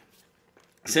from.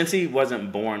 Since he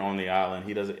wasn't born on the island,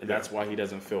 he doesn't. That's why he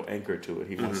doesn't feel anchored to it.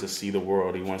 He wants to see the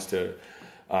world. He wants to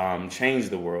change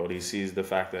the world. He sees the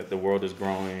fact that the world is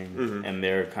growing and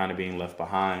they're kind of being left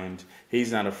behind.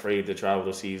 He's not afraid to travel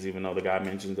the seas, even though the guy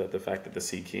mentions that the fact that the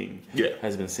Sea King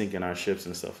has been sinking our ships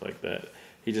and stuff like that.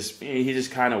 He just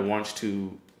kind of wants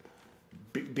to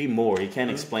be more. He can't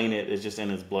explain it. It's just in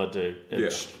his blood to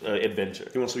adventure.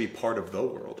 He wants to be part of the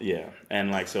world. Yeah,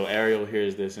 and so Ariel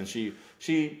hears this, and she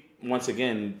once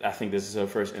again, I think this is her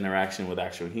first interaction with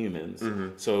actual humans.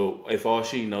 So if all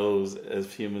she knows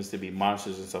as humans to be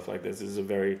monsters and stuff like this is a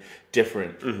very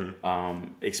different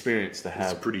experience to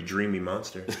have. It's a pretty dreamy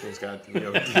monster. It's got,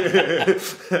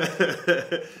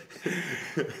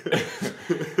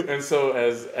 And so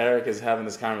as Eric is having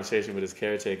this conversation with his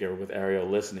caretaker, with Ariel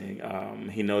listening,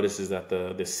 he notices that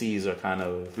the seas are kind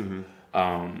of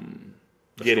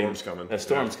storm's coming. A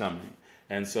storm's coming.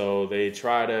 And so they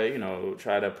try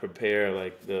to prepare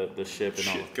like the ship and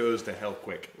all. Shit goes to hell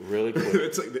quick. Really quick.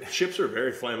 It's like the ships are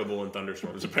very flammable in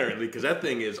thunderstorms apparently, because that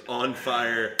thing is on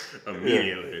fire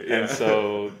immediately. Yeah. And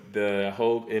so the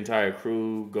whole entire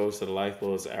crew goes to the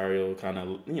lifeboats. Ariel kind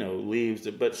of leaves,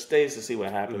 but stays to see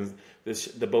what happens.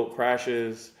 The boat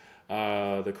crashes.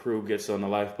 The crew gets on the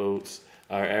lifeboats.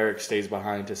 Eric stays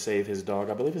behind to save his dog.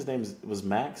 I believe his name was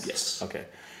Max. Yes. Okay.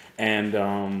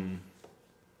 And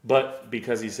but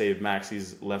because he saved Max,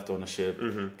 he's left on the ship.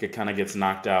 It kind of gets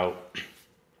knocked out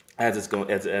as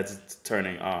it's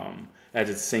turning, as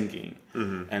it's sinking.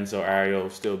 And so Ariel,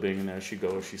 still being in there, she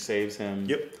saves him.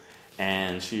 Yep.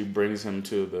 And she brings him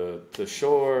to the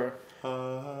shore.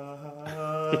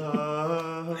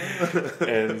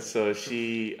 And so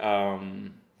she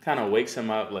kind of wakes him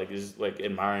up, just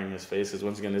admiring his face. Because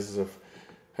once again, this is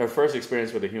her first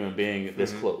experience with a human being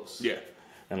this close. Yeah.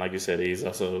 And like you said, he's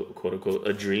also, quote unquote,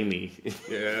 a dreamy.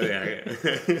 Yeah.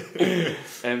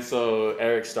 And so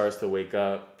Eric starts to wake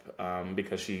up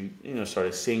because she,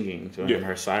 started singing to him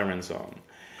her siren song.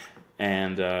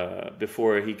 And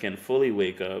before he can fully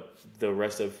wake up, the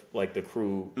rest of the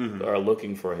crew are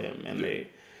looking for him, and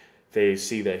they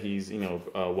see that he's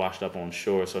washed up on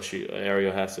shore. So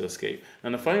Ariel has to escape.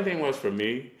 And the funny thing was for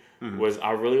me. Was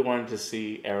I really wanted to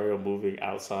see Ariel moving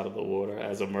outside of the water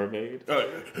as a mermaid.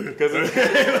 Because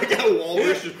like a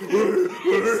walrus.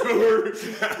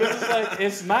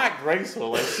 It's not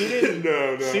graceful. She didn't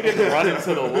run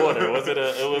into the water. Was it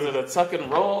a tuck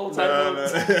and roll type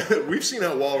of? We've seen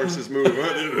how walruses move.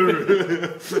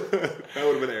 That would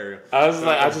have been Ariel.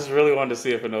 I just really wanted to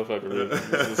see it for no fucking reason.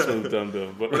 It's a smooth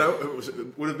dum-dum. But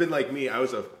it would have been like me. I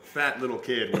was a fat little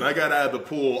kid. When I got out of the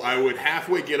pool, I would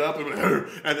halfway get up and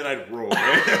then I'd roll,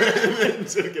 right? And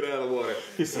then get out of the water.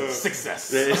 He said,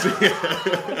 success.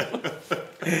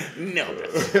 No.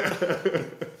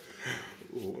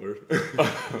 Lord.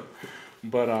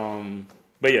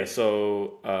 But yeah,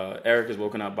 so Eric is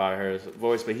woken up by her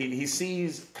voice, but he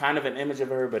sees kind of an image of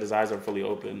her, but his eyes aren't fully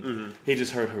open. He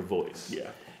just heard her voice. Yeah.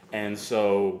 And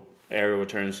so Ariel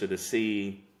returns to the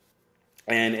sea,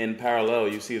 and in parallel,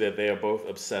 you see that they are both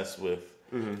obsessed with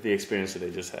the experience that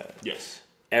they just had. Yes.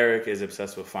 Eric is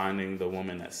obsessed with finding the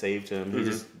woman that saved him. He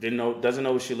just doesn't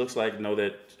know what she looks like,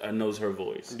 knows her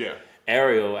voice. Yeah.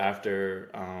 Ariel, after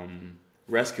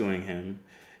rescuing him,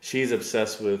 she's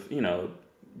obsessed with,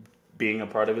 being a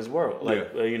part of his world.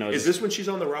 Is this when she's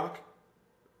on the rock?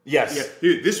 Yes. Yeah,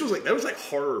 dude, that was like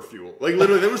horror fuel. Like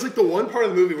literally, that was like the one part of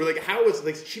the movie where like how was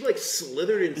like she like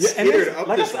slithered and skittered up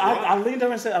like this rock. I leaned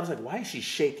over and said, I was like, why is she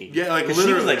shaking? Yeah, like literally,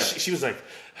 she was like, she was like,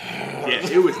 yeah,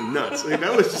 it was nuts. Like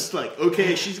that was just like,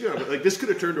 okay, she's gonna like this could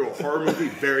have turned to a horror movie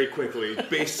very quickly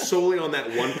based solely on that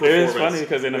one performance. It is funny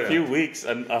because in a few weeks,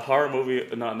 a horror movie,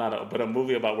 but a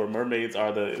movie about where mermaids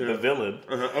are the villain.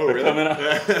 Oh, really? Coming out.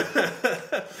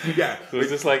 Yeah, So it's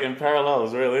just like in parallel.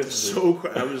 It's really interesting. So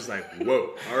I was like,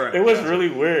 whoa, all right. It was really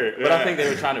weird, but I think they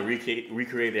were trying to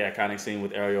recreate the iconic scene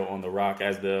with Ariel on the rock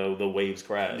as the waves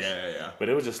crash. Yeah. But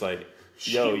it was just like,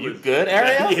 yo, you good,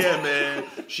 Ariel? Yeah, man.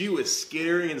 She was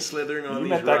skittering and slithering on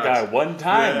these rocks. You met rocks. that guy one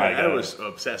time, my guy. That was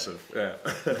obsessive. Yeah.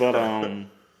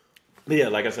 But yeah,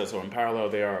 like I said, so in parallel,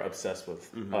 they are obsessed with,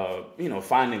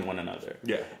 finding one another.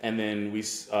 Yeah. And then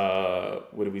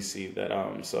what do we see?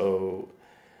 That, so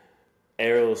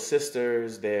Ariel's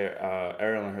sisters,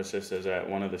 Ariel and her sisters are at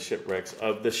one of the shipwrecks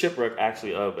of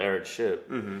Eric's ship,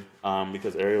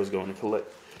 because Ariel's going to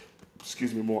collect,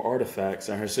 more artifacts,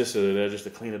 and her sisters are there just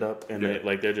to clean it up, and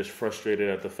they're just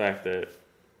frustrated at the fact that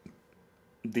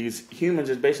these humans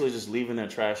are basically just leaving their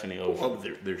trash in the ocean. Well,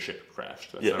 their ship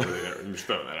crashed. That's not really there. I'm just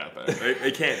throwing that out there.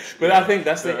 They can't. But I think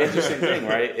that's the interesting thing,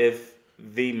 right? If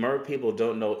the mer people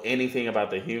don't know anything about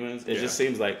the humans, it just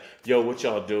seems like, yo, what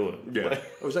y'all doing? Yeah.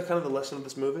 Was that kind of the lesson of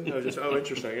this movie? I was just,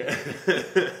 interesting.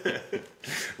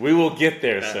 We will get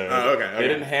there, sir. Okay. They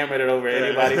didn't hammer it over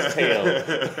anybody's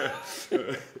tail.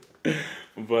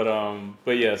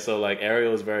 But yeah, so like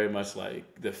Ariel is very much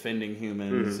like defending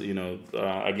humans,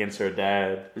 against her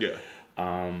dad. Yeah.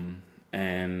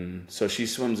 And so she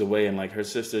swims away, and like her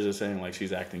sisters are saying like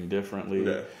she's acting differently.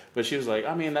 Yeah. But she was like,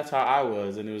 I mean, that's how I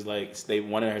was, and it was like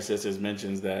one of her sisters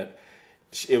mentions that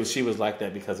she was like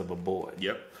that because of a boy.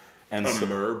 Yep. And a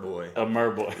mer boy.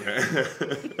 Yeah.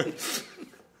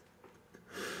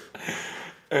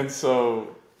 And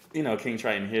so, King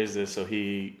Triton hears this, so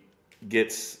he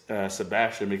gets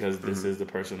Sebastian, because this is the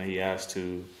person that he asked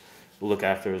to look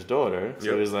after his daughter.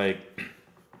 So he's like,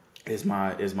 is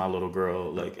my little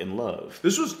girl like in love?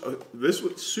 This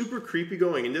was super creepy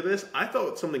going into this. I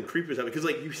thought something creepy was happening because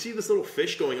like you see this little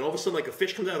fish going, and all of a sudden like a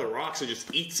fish comes out of the rocks and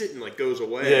just eats it and like goes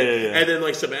away. Yeah. And then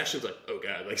like Sebastian's like, oh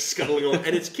god, like scuttling on,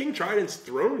 and it's King Triton's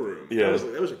throne room. Yeah,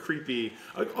 that was a creepy.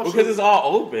 Also, because it's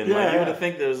all open. Yeah, like, you would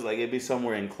think there was like it'd be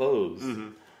somewhere enclosed. Mm-hmm.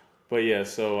 But yeah,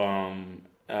 so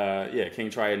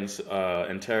King Triton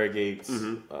interrogates.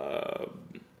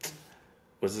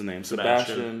 What's his name?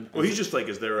 Sebastian. Well, he's just like,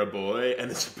 is there a boy? And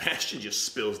then Sebastian just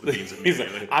spills the beans immediately.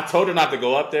 He's like, I told her not to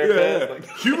go up there. Yeah. Like,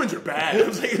 humans are bad.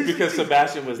 Because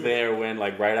Sebastian was there when,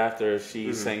 like, right after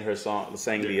she sang her song,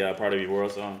 the Part of Your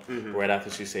World song, right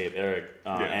after she saved Eric.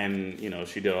 And,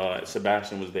 she did all that.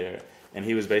 Sebastian was there. And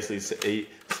he was basically,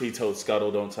 he told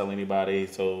Scuttle, don't tell anybody.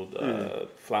 He told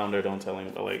Flounder, don't tell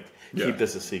anybody. Like, keep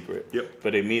this a secret. Yep.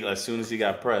 But as soon as he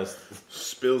got pressed,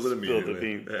 spills it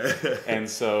immediately. And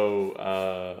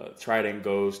so Trident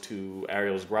goes to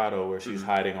Ariel's grotto where she's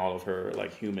hiding all of her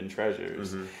like human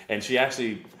treasures. And she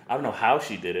actually, I don't know how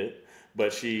she did it,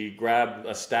 but she grabbed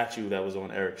a statue that was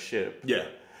on Eric's ship. Yeah.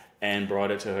 And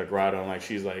brought it to her grotto, and like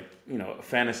she's like,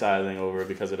 fantasizing over it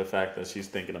because of the fact that she's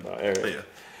thinking about Eric. Yeah.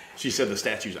 She said the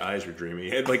statue's eyes were dreamy.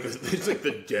 It's like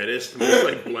the deadest, most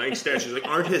like blank statue. She's like,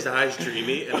 aren't his eyes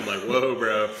dreamy? And I'm like, whoa,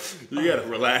 bro, you gotta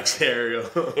relax, Ariel.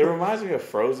 It reminds me of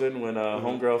Frozen when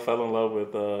homegirl fell in love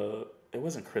with it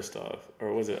wasn't Kristoff,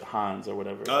 or was it Hans or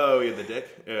whatever? Oh, yeah, the dick.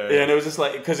 Yeah, and it was just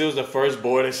like, because it was the first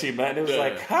boy that she met, and it was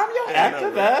like, calm your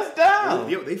active ass down.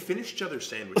 Yo, they finished each other's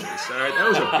sandwiches. All right, that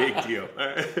was a big deal.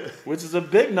 Which is a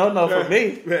big no-no for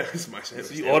me. Yeah, it's my sandwich.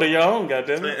 So you order your own,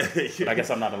 goddammit. I guess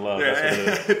I'm not in love. Yeah.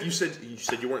 That's what it is. You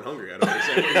said you weren't hungry, I'd order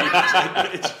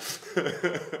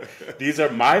sandwich. These are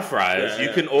my fries. You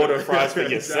can order fries for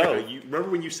yourself. Exactly. Remember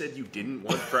when you said you didn't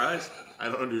want fries? I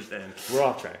don't understand. We're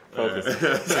off track.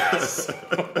 Focus.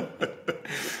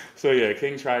 So yeah,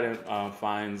 King Trident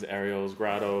finds Ariel's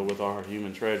grotto with all her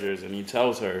human treasures, and he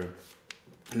tells her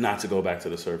not to go back to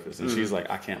the surface. And she's like,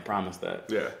 I can't promise that.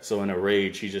 Yeah. So in a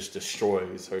rage, she just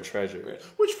destroys her treasure. Right.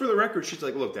 Which, for the record, she's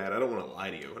like, look, Dad, I don't want to lie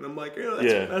to you. And I'm like,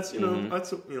 that's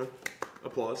applause.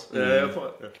 Applause.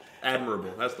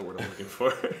 Admirable. That's the word I'm looking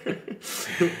for.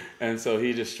 And so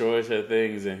he destroys her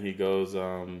things, and he goes,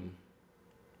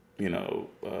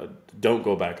 don't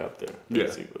go back up there,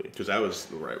 basically. Because that was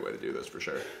the right way to do this, for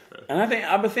sure. Yeah. And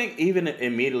I would think even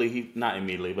immediately, not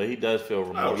immediately, but he does feel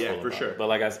remorseful. Oh, yeah, for sure. It. But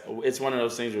like it's one of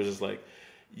those things where it's just like,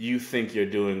 you think you're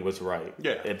doing what's right.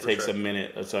 Yeah, it takes a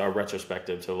minute. It's a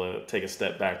retrospective to take a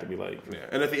step back to be like. Yeah,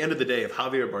 and at the end of the day, if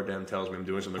Javier Bardem tells me I'm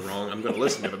doing something wrong, I'm going to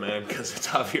listen to the man because it's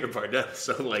Javier Bardem.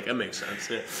 So like, that makes sense.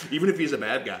 Yeah. Even if he's a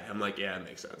bad guy, I'm like, yeah, it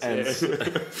makes sense.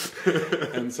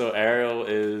 And so Ariel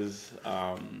is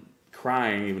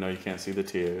crying, even though you can't see the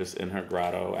tears, in her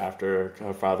grotto after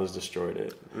her father's destroyed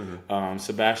it.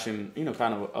 Sebastian,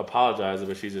 kind of apologizes,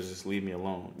 but she just leave me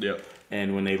alone. Yep.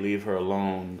 And when they leave her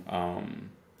alone,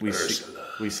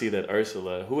 we see that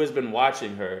Ursula, who has been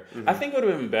watching her, I think it would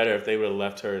have been better if they would have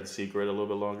left her in secret a little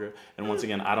bit longer. And once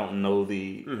again, I don't know I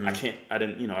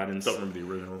didn't don't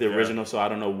remember the original. So I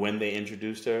don't know when they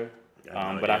introduced her.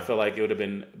 But I feel like it would have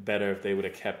been better if they would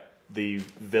have kept the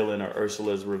villain or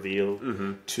Ursula's reveal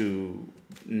to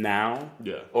now,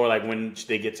 or like when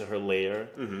they get to her lair,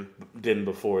 than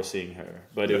before seeing her.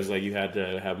 But it was like you had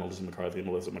to have Melissa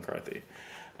McCarthy.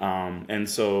 And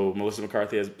so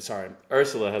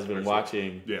Ursula has been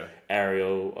watching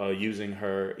Ariel using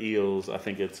her eels. I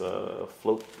think it's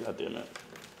float. God damn it.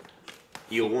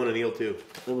 Eel 1 and Eel 2.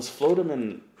 It was Floatum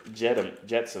and Jetsam.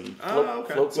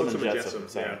 Floatsome and Jetsam.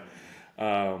 Sorry.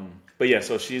 But yeah,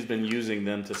 so she's been using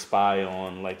them to spy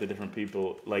on like the different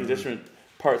people, like different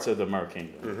parts of the Mer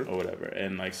Kingdom or whatever.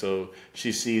 And like, so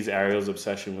she sees Ariel's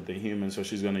obsession with the humans, so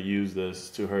she's going to use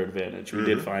this to her advantage. We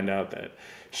did find out that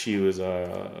she was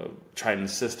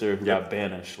Triton's sister who got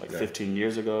banished like 15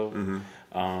 years ago.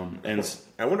 And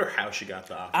I wonder how she got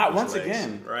the octopus once legs,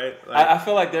 again, right? Like, I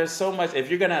feel like there's so much.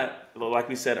 If you're gonna, like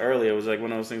we said earlier, it was like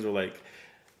one of those things where like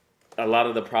a lot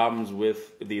of the problems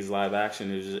with these live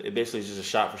action is it basically is just a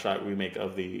shot for shot remake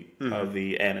of the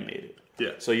animated.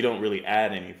 Yeah. So you don't really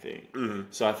add anything.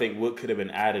 So I think what could have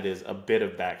been added is a bit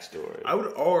of backstory.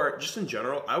 Or just in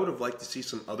general, I would have liked to see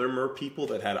some other mer people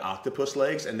that had octopus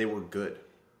legs and they were good.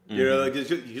 You know, like just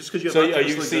because you have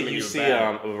you see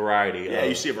a variety. Yeah,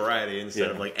 you see a variety instead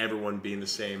of like everyone being the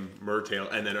same Mertail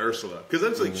and then Ursula. Because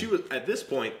that's like she was at this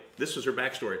point. This was her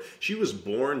backstory. She was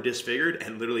born disfigured,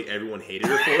 and literally everyone hated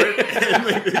her for it, and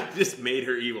like, it just made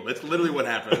her evil. That's literally what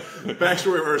happened.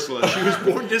 Backstory of Ursula: she was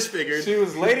born disfigured. She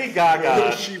was Lady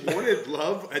Gaga. She wanted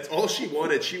love. That's all she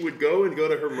wanted. She would go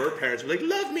to her mer parents, and be like,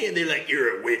 "Love me," and they're like,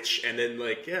 "You're a witch," and then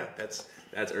like, yeah, that's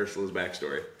Ursula's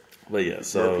backstory. But yeah,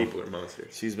 so people are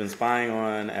monsters. She's been spying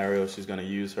on Ariel. She's going to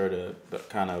use her to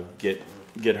kind of get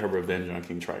her revenge on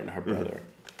King Triton, her brother.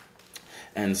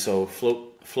 And so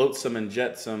Floatsome and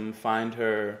Jetsam find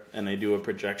her, and they do a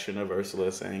projection of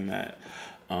Ursula saying that,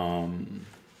 I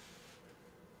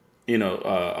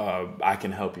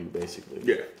can help you, basically.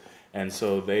 Yeah. And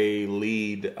so they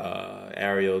lead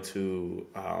Ariel to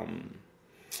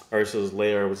Ursula's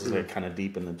lair, which is like kind of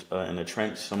deep in the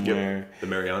trench somewhere. Yep. The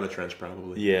Mariana Trench,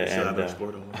 probably. Yeah, and that's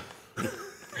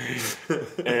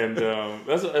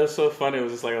so funny. It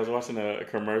was just like I was watching a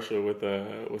commercial with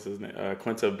what's his name,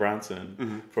 Quinta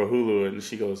Brunson for Hulu, and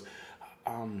she goes,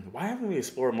 "Why haven't we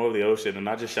explored more of the ocean?" And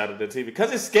I just shouted at the TV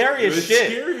because it's scary as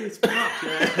shit. Scary as fuck.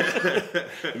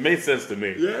 It made sense to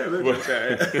me. Yeah, it makes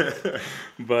sense.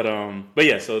 But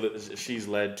yeah, so she's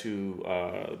led to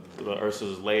the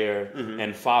Ursula's lair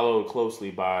and followed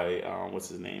closely by what's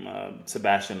his name,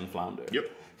 Sebastian and Flounder.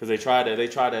 Yep. Because they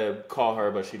try to call her,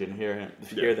 but she didn't hear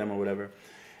them or whatever.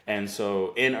 And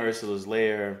so in Ursula's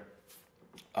lair,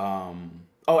 so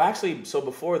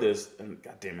before this, and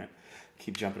God damn it,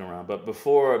 keep jumping around. But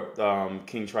before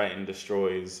King Triton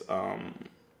destroys her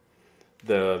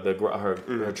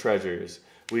treasures,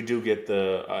 we do get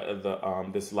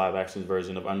this live action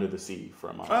version of Under the Sea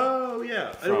from. It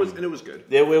was good.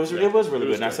 It was really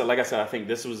good. And I said, I think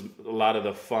this was a lot of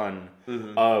the fun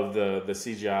of the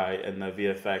CGI and the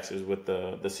VFX is with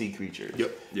the sea creatures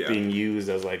being used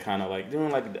as like kind of like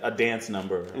doing like a dance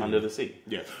number under the sea.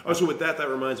 Yeah. Oh, so with that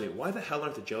reminds me, why the hell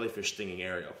aren't the jellyfish stinging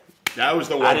Ariel? That was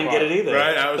the one. I didn't get it either.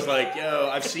 Right? I was like, yo,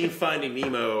 I've seen Finding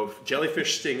Nemo.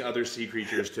 Jellyfish sting other sea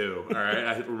creatures too. All right,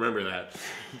 I remember that.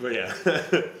 But yeah,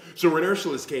 so we're in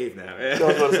Ursula's cave now. I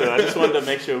just wanted to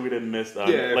make sure we didn't miss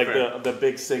the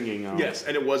big singing. Yes,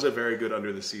 and it was a very good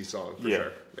Under the Sea song for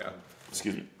sure. Yeah.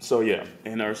 Excuse me. So yeah,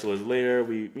 in Ursula's lair,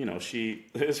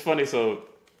 it's funny. So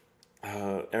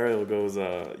Ariel goes,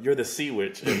 "You're the sea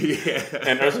witch,"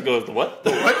 and Ursula goes, "What?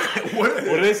 What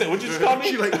did they say? What you just call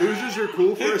me?" She like loses her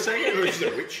cool for a second, and she's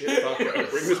like, "Wait, shit, fuck,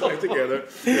 bring this back together."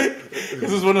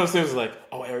 This is one of those things like,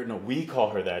 "Oh, Ariel, no, we call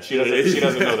her that. She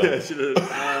doesn't know that."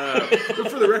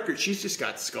 But for the record, she's just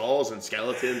got skulls and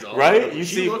skeletons. All right? Over.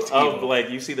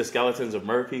 You see the skeletons of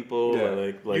mer people.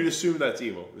 Yeah. Like you'd assume that's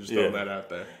evil. Just throwing that out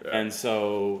there. Yeah. And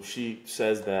so she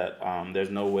says that there's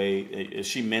no way.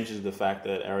 She mentions the fact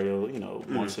that Ariel,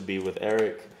 wants to be with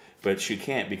Eric, but she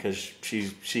can't because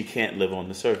she can't live on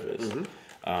the surface.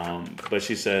 But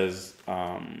she says,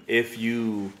 if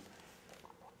you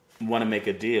want to make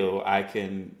a deal, I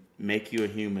can make you a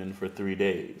human for 3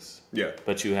 days. Yeah.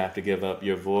 But you have to give up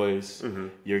your voice,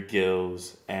 your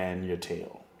gills, and your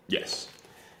tail. Yes.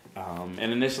 And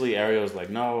initially Ariel was like,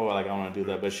 no, like I don't want to do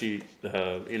that. But she,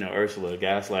 Ursula,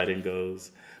 gaslighting,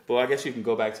 goes, well, I guess you can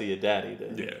go back to your daddy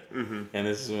then. Yeah. Mm-hmm. And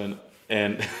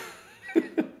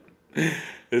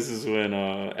this is when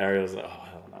Ariel's like, oh,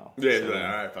 hell no. Yeah, So like, all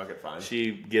right, fuck it, fine.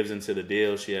 she gives into the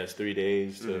deal. She has 3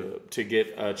 days to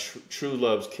get a true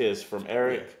love's kiss from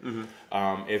Eric.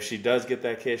 If she does get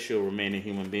that kiss, she'll remain a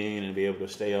human being and be able to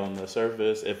stay on the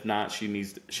surface. If not,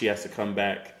 she has to come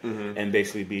back and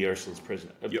basically be Ursula's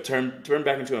prisoner. Yep. Turn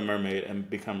back into a mermaid and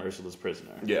become Ursula's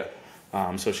prisoner. Yeah.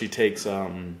 So she takes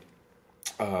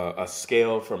a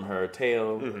scale from her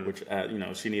tail, which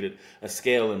she needed a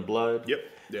scale and blood. Yep.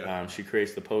 Yeah. She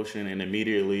creates the potion, and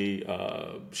immediately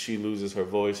she loses her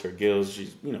voice, her gills.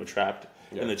 She's trapped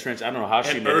in the trench. I don't know how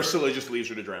she. And made Ursula just leaves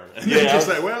her to drown. And Yeah, just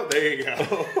like, well, there you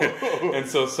go. And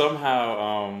so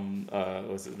somehow,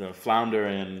 was it the Flounder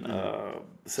and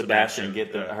Sebastian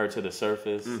get her to the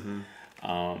surface,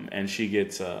 and she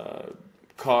gets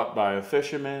caught by a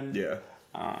fisherman. Yeah.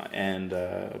 And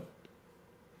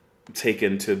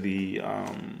taken to the.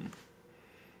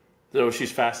 So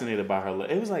she's fascinated by her.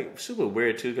 It was like super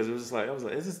weird too because it was just like I was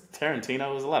like, "Is this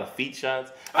Tarantino?" It was a lot of feet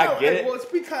shots. I get it. Well, it's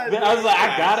because But I was like,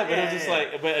 I got it, but it was just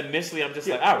like. But initially, I'm just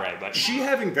like, all right, like she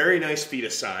having very nice feet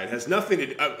aside has nothing to.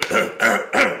 But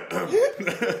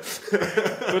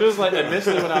it was like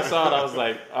initially when I saw it, I was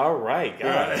like, all right,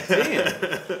 God damn.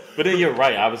 But then you're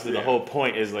right. Obviously, the whole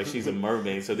point is like she's a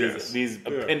mermaid, so these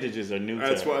appendages are new.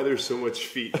 That's to her. why there's so much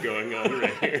feet going on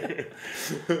right here.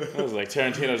 I was like,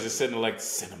 Tarantino's just sitting there like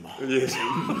cinema. Yes.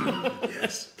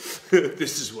 Yes.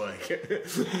 This is why.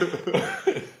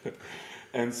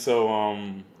 And so,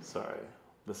 sorry,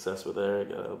 the cess with Eric.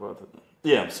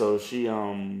 Yeah, so she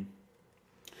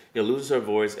loses her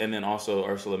voice, and then also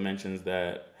Ursula mentions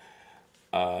that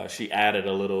she added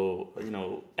a little,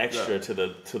 extra to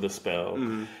the spell.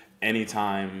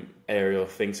 Anytime Ariel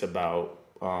thinks about,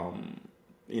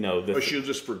 she'll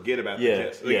just forget about the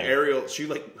kiss. Like Ariel, she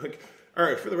like. All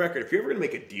right, for the record, if you're ever going to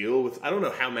make a deal with, I don't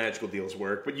know how magical deals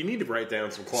work, but you need to write down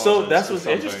some clauses. So that's what's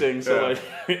interesting. So like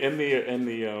in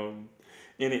the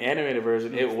animated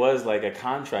version, it was like a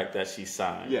contract that she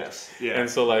signed. Yes. Yeah. And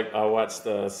so like I watched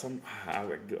I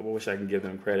wish I can give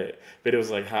them credit, but it was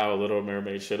like how Little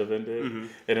Mermaid should have ended,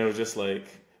 and it was just like.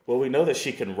 Well, we know that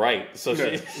she can write, so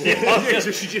she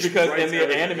so she just because writes in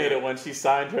the animated one she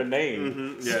signed her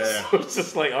name. So it's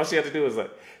just like all she had to do was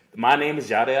like. My name is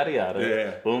yada yada yada.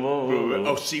 Yeah. Boom, boom, boom, boom.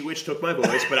 Oh, Sea Witch took my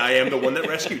voice, but I am the one that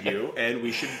rescued you, and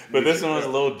we should. But this one was a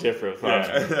little different.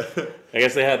 I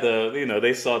guess they had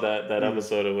they saw that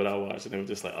episode of what I watched, and they were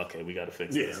just like, okay, we got to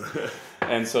fix this.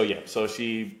 And so so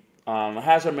she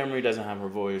has her memory, doesn't have her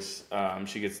voice.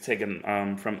 She gets taken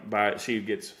she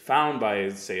gets found by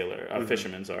a sailor, a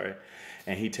fisherman, sorry,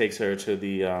 and he takes her to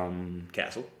the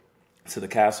castle. To the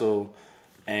castle.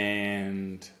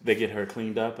 And they get her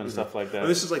cleaned up and stuff like that. Well,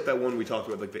 this is like that one we talked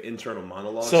about, like the internal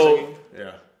monologue singing.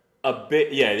 Yeah. A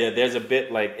bit, yeah. There's a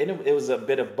bit like it was a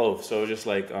bit of both. So just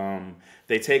like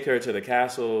they take her to the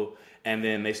castle, and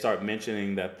then they start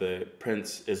mentioning that the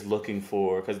prince is looking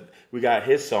for because we got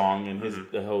his song and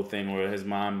the whole thing where his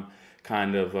mom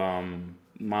kind of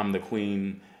mom the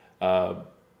queen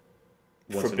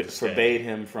forbade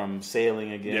him from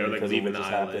sailing again because of what just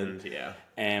happened. Yeah.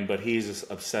 But he's just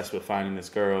obsessed with finding this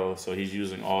girl, so he's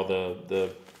using all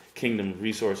the kingdom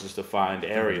resources to find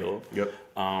Ariel. Yep.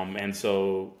 And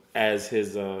so as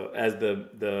his as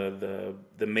the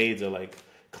maids are like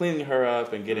cleaning her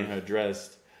up and getting her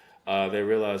dressed, they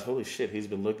realize, holy shit, he's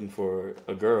been looking for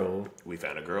a girl. We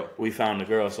found a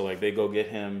girl. So like they go get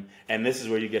him, and this is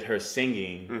where you get her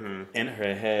singing in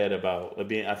her head about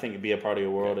being, I think, be a part of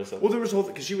your world or something. Well, there was a whole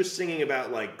thing because she was singing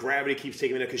about like gravity keeps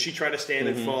taking me down because she tried to stand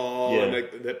and fall. Yeah. And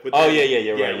like,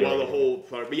 you're right. While the whole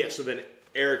part, but so then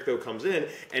Eric though comes in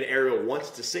and Ariel wants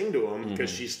to sing to him because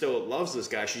she still loves this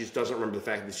guy. She just doesn't remember the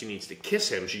fact that she needs to kiss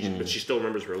him. But she still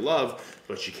remembers her love,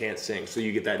 but she can't sing. So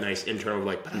you get that nice internal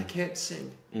like, but I can't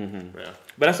sing. Yeah.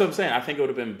 But that's what I'm saying. I think it would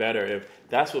have been better if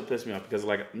that's what pissed me off because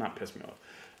not pissed me off.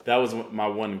 That was my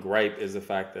one gripe is the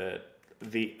fact that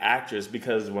the actress,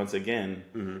 because once again,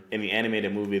 in the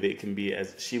animated movie, they can be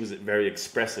she was very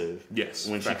expressive. Yes,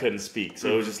 when she couldn't speak,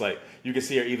 so it was just like you could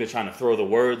see her either trying to throw the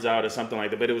words out or something like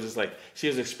that. But it was just like she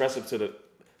was expressive to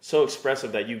so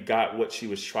expressive that you got what she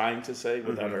was trying to say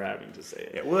without her having to say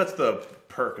it. Yeah, well, that's the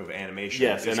perk of animation.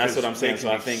 Yes, and that's what I'm saying.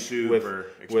 So I think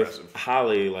with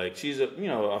Holly, like she's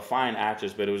a fine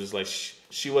actress, but it was just like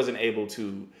she wasn't able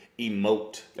to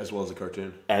emote as well as a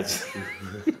cartoon.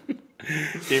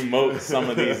 Emote some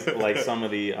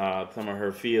of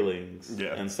her feelings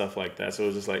and stuff like that. So it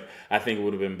was just like, I think it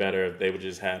would have been better if they would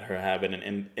just had her having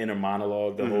an inner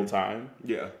monologue the whole time.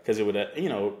 Yeah, because it would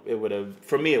have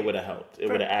for me it would have helped. It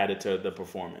would have added to the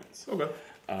performance. Okay.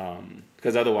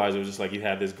 Because otherwise it was just like you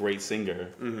had this great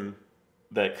singer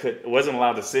that wasn't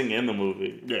allowed to sing in the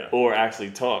movie or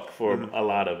actually talk for a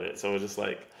lot of it. So it was just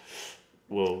like,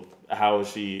 well, how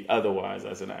is she otherwise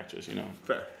as an actress?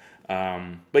 Fair.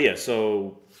 But yeah,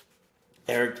 so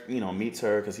Eric, meets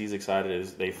her because he's excited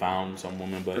as they found some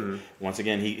woman. But once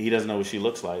again, he doesn't know what she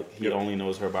looks like. He only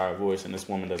knows her by her voice, and this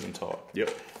woman doesn't talk.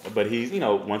 Yep. But he's,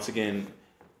 once again,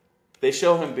 they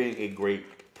show him being a great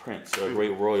prince or a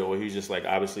great royal, where he's just like,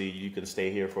 obviously, you can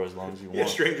stay here for as long as you want. Yeah,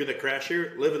 stranger that crash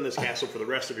here, live in this castle for the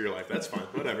rest of your life. That's fine,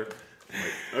 whatever.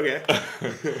 Like, okay.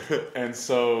 And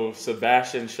so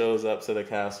Sebastian shows up to the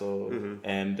castle,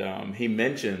 and he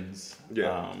mentions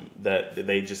that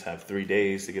they just have 3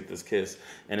 days to get this kiss.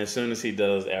 And as soon as he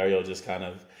does, Ariel just kind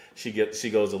of she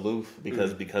goes aloof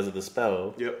because of the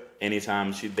spell. Yep.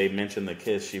 Anytime they mention the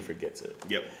kiss, she forgets it.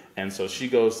 Yep. And so she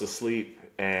goes to sleep,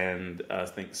 and I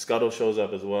think Scuttle shows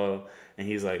up as well, and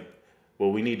he's like,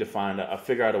 well, we need to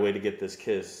figure out a way to get this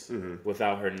kiss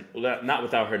without her, not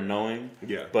without her knowing,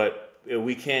 but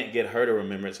we can't get her to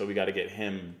remember it, so we got to get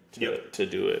him to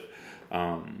do it.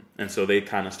 And so they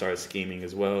kind of start scheming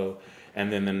as well.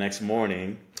 And then the next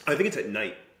morning, I think it's at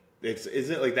night.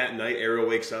 Isn't it like that night Ariel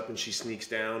wakes up and she sneaks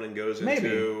down and goes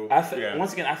into...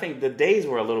 Once again, I think the days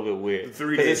were a little bit weird.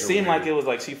 3 days. Because it seemed like it was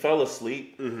like she fell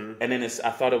asleep, and then I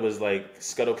thought it was like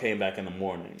Scuttle came back in the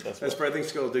morning. That's right. I think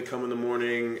Scuttle did come in the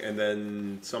morning, and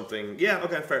then something... Yeah,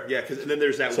 okay, fair. Yeah, because then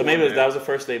there's that So maybe that was the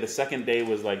first day. The second day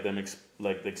was like them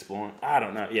exploring. I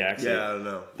don't know. Yeah, actually. Yeah, I don't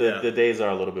know. The days are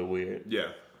a little bit weird. Yeah.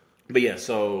 But yeah,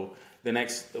 so the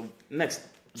next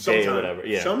day or whatever.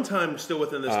 Yeah. Sometime still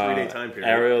within this 3 day time period.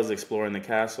 Ariel's exploring the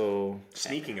castle.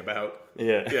 Sneaking about.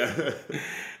 Yeah. Yeah.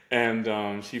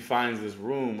 And she finds this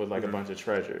room with like a bunch of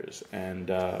treasures. And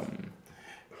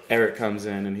Eric comes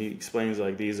in and he explains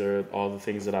like, these are all the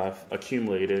things that I've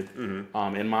accumulated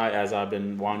as I've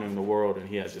been wandering the world. And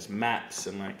he has just maps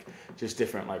and like just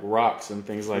different like rocks and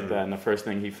things like that. And the first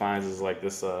thing he finds is like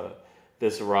this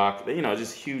rock,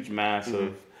 just huge mass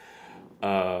of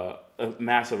a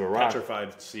massive rock,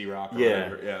 petrified sea rock. Or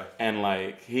whatever. Yeah, and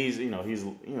like he's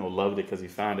loved it because he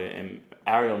found it, and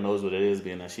Ariel knows what it is,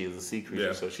 being that she is a sea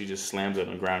creature, so she just slams it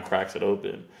on the ground, cracks it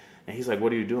open, and he's like,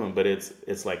 "What are you doing?" But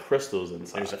it's like crystals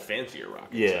inside. There's a fancier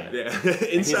rock. Inside. Yeah.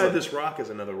 Inside this rock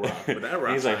is another rock, but that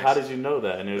rock. He's like, "How did you know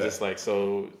that?" And it was just like,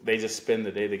 so they just spend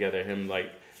the day together. Him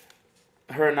like.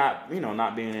 Her not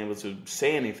being able to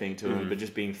say anything to him, but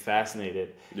just being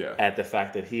fascinated at the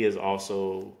fact that he is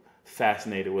also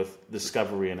fascinated with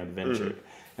discovery and adventure.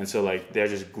 And so like they're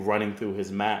just running through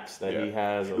his maps that he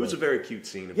has. It was a very cute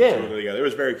scene of the two of them together. It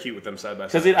was very cute with them side by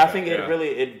side. Because I think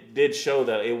it did show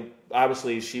that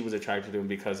obviously she was attracted to him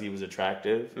because he was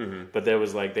attractive, but there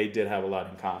was like they did have a lot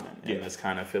in common, and this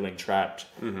kind of feeling trapped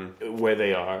where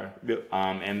they are,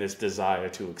 and this desire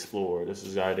to explore, this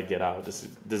desire to get out, this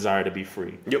desire to be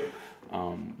free. Yep.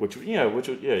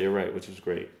 You're right, which was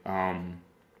great.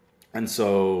 And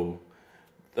so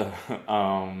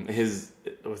his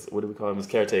what do we call him? His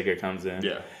caretaker comes in.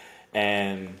 Yeah.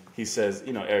 And he says,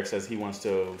 Eric says he wants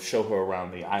to show her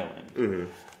around the island.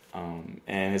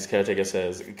 And his caretaker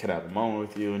says, "Can I have a moment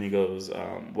with you?" And he goes,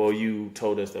 "Well, you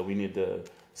told us that we need to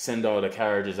send all the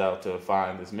carriages out to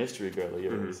find this mystery girl of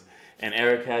yours." And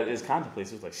Eric is contemplating.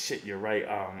 He was like, "Shit, you're right.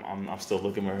 I'm still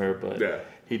looking for her, but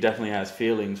he definitely has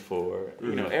feelings for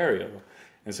Ariel."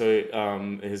 And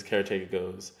so his caretaker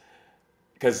goes.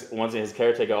 Because once his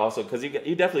caretaker also, because you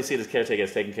definitely see this caretaker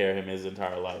has taken care of him his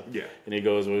entire life. Yeah. And he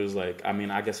goes, he was like, I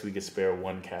mean, I guess we could spare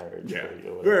one carriage. Yeah.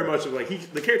 Very much of like,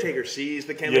 the caretaker sees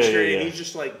the chemistry and he's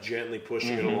just like gently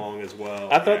pushing it along as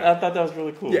well. I thought that was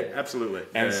really cool. Yeah, absolutely.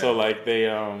 And so like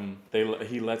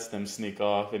he lets them sneak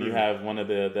off, and you have one of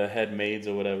the head maids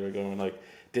or whatever going like,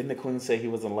 didn't the queen say he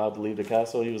wasn't allowed to leave the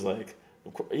castle? He was like,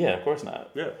 yeah, of course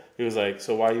not. Yeah. He was like,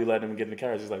 so why are you letting him get in the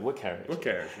carriage? He's like, what carriage? What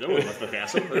carriage? No one left the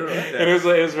castle. And it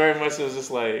was very much, it was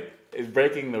just like, it's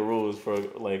breaking the rules for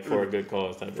a good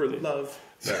cause type for of thing. Love.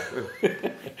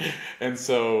 And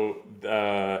so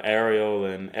Ariel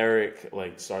and Eric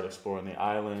like start exploring the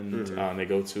island. They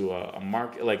go to a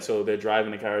market. Like, so they're driving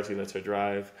the carriage. He lets her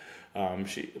drive.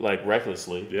 She like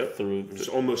recklessly through just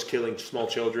almost killing small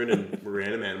children and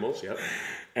random animals. Yep.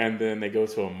 And then they go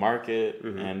to a market,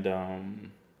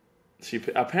 and she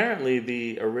apparently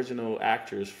the original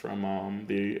actress from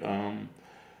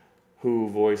who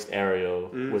voiced Ariel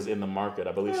was in the market.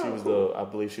 I believe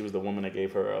she was the woman that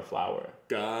gave her a flower.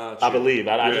 Gotcha. I believe.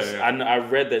 I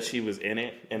read that she was in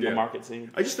it in the market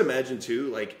scene. I just imagine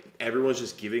too, like everyone's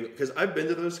just giving, because I've been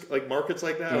to those like markets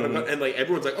like that, and like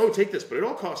everyone's like, "Oh, take this," but it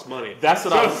all costs money. That's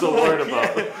what I was so worried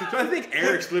about. So I think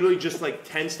Eric's literally just like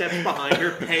 10 steps behind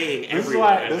her, paying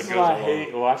everyone. This is why I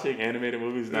hate watching animated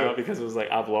movies now, because it was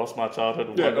like I've lost my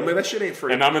childhood. Yeah, I mean that shit ain't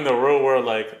free. And I'm in the real world,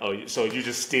 like, oh, so you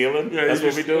just stealing? Yeah, that's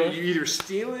what we doing? You either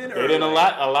stealing or they didn't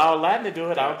allow Aladdin to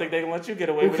do it. I don't think they can let you get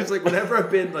away with it. Because like whenever I've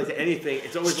been like to anything,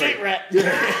 it's always straight like, rat.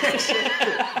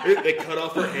 They cut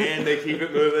off her hand, they keep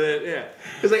it moving. Yeah,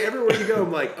 because like everywhere you go,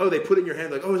 I'm like, oh, they put it in your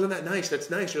hand. Like, oh, isn't that nice? That's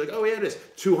nice. You're like, oh yeah, it is.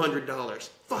 $200.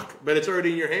 Fuck, but it's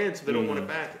already in your hand, so they don't want it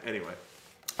back anyway.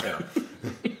 Yeah.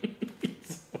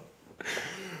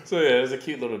 So yeah, there's a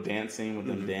cute little dance scene with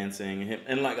them dancing,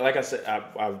 and like I said,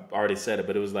 I've already said it,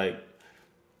 but it was like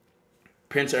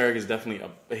Prince Eric is definitely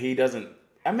he doesn't.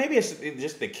 And maybe it's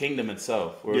just the kingdom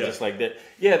itself, where it's just like that.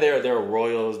 Yeah, there are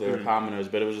royals, there are commoners,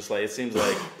 but it was just like it seems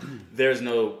like there's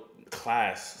no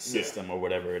class system or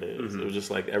whatever it is. It was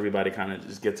just like everybody kind of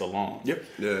just gets along. Yep.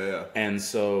 Yeah. And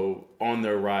so on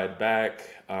their ride back,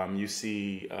 you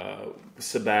see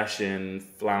Sebastian,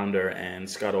 Flounder, and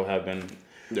Scuttle have been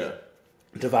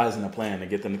devising a plan to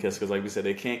get them to kiss, because like we said,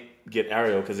 they can't get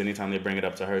Ariel because anytime they bring it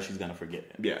up to her, she's gonna forget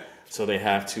it. Yeah. So they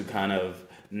have to kind of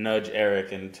nudge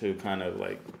Eric into kind of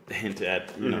like hint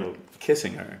at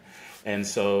kissing her, and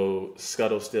so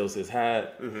Scuttle steals his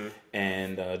hat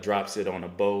and drops it on a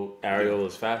boat. Ariel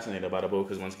is fascinated by the boat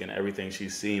because once again everything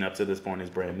she's seen up to this point is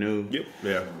brand new. Yep.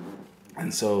 Yeah.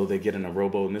 And so they get in a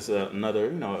rowboat, and this is another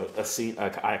a scene,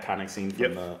 an iconic scene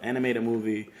from the animated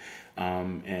movie,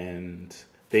 and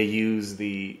they use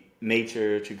the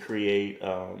nature to create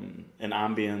an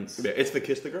ambience. Yeah, it's the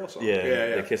Kiss the Girl song.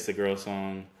 Yeah, the Kiss the Girl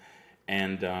song.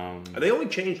 And they only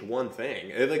changed one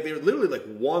thing. Like they were literally like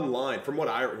one line. From what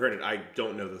I heard, I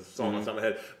don't know the song off the top of my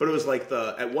head, but it was like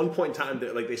at one point in time,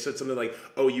 they said something like,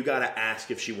 "Oh, you got to ask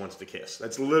if she wants to kiss."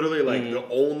 That's literally like the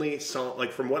only song.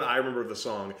 Like from what I remember of the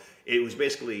song, it was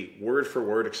basically word for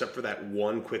word, except for that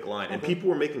one quick line. And people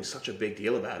were making such a big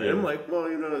deal about it. And I'm like, well,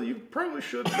 you probably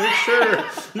should make sure.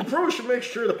 You probably should make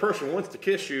sure the person wants to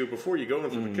kiss you before you go in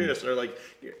for the kiss, or like,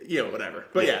 whatever.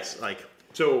 But yes, like.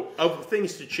 So, of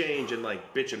things to change and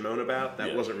like bitch and moan about,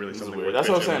 that wasn't really something weird. That's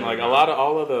what I'm saying. Like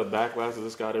all of the backlash of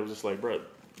this guy, it was just like, bro,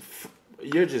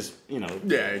 you're just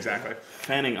yeah, exactly,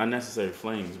 fanning unnecessary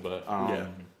flames. But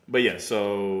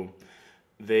so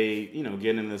they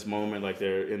get in this moment like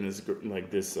they're in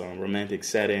this romantic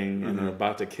setting and they're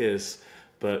about to kiss.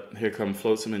 But here come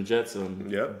Flotsam and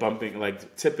Jetsam, bumping,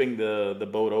 like tipping the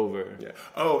boat over. Yeah.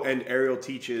 Oh, and Ariel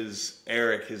teaches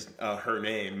Eric her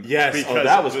name. Yes. Oh,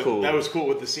 that was cool. That was cool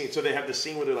with the scene. So they have the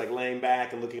scene where they're like laying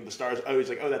back and looking at the stars. Oh, he's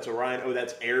like, oh, that's Orion. Oh,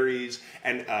 that's Aries.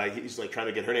 And he's like trying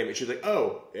to get her name. And she's like,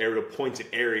 oh. Ariel points at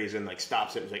Aries and like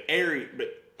stops it. He's like, Aries,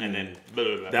 but. And then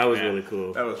that was really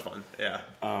cool. That was fun. Yeah.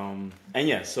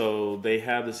 And so they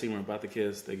have the scene where about to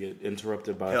kiss. They get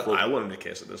interrupted by. Hell, I wanted to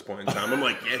kiss at this point in time. I'm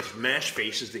like, just mash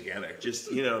faces together.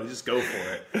 Just just go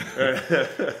for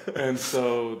it. And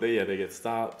so they get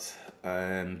stopped.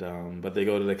 And but they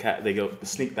go to they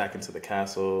sneak back into the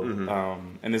castle.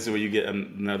 And this is where you get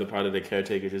another part of the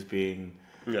caretaker just being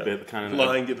kind of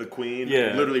lying to the queen.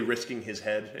 Yeah. Literally risking his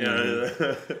head.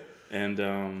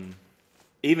 And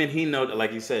even he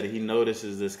like you said, he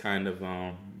notices this kind of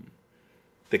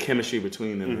the chemistry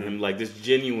between them, and like this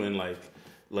genuine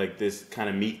like this kind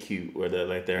of meet cute where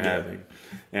they're having,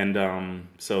 and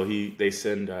so they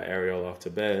send Ariel off to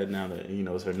bed now that he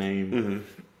knows her name,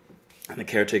 and the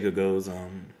caretaker goes,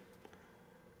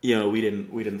 we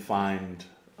didn't find.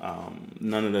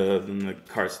 None of the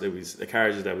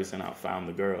carriages that we sent out found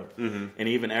the girl, and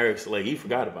even Eric's like he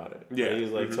forgot about it. Yeah, he's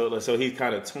like so he's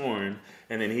kind of torn,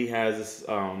 and then he has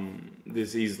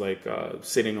this he's like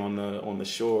sitting on the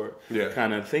shore,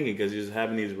 kind of thinking because he's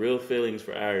having these real feelings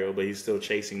for Ariel, but he's still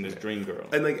chasing this dream girl.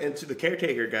 And to the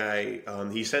caretaker guy,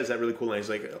 he says that really cool line. He's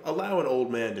like, allow an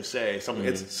old man to say something.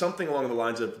 It's something along the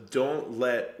lines of, don't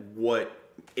let what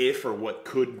what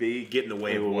could be get in the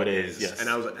way of what is. Yes. And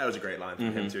that was a great line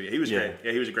from him too. Yeah, he was great.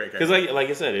 Yeah, he was a great guy. Because like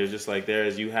I said, it was just like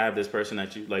you have this person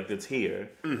that you like that's here,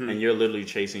 and you're literally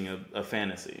chasing a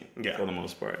fantasy for the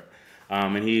most part.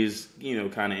 And he's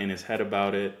kind of in his head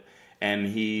about it, and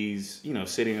he's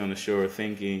sitting on the shore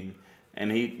thinking, And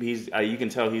he's you can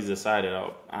tell he's decided,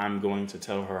 oh, I'm going to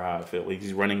tell her how I feel. Like,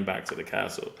 he's running back to the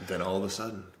castle. Then all of a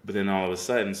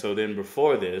sudden. So then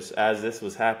before this, as this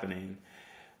was happening,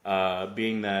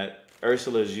 being that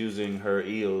Ursula's using her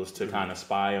eels to kind of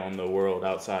spy on the world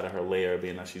outside of her lair,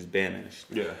 being that she's banished.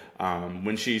 Yeah.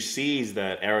 When she sees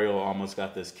that Ariel almost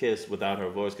got this kiss without her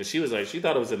voice, because she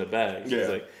thought it was in a bag. She was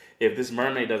like, if this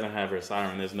mermaid doesn't have her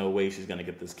siren, there's no way she's going to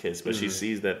get this kiss. But she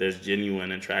sees that there's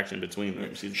genuine attraction between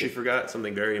them. She forgot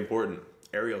something very important.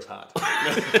 Ariel's hot.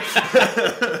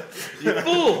 You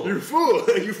fool! You fool!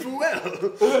 You fool!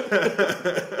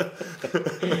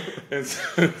 And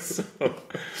so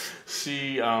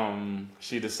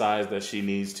she decides that she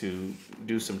needs to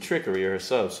do some trickery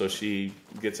herself. So she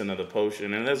gets another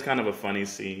potion, and there's kind of a funny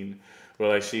scene where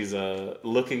like she's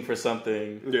looking for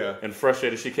something, and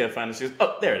frustrated she can't find it. She goes,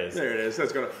 "Oh, there it is." There it is.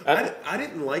 That's gonna. I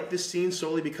didn't like this scene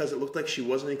solely because it looked like she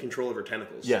wasn't in control of her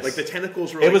tentacles. Yes, like the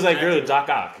tentacles were. It was like really Doc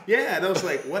Ock. Yeah, and I was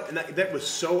like, "What?" And that was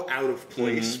so out of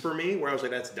place for me. Where I was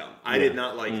like, "That's dumb." I did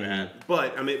not like that.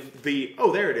 But I mean,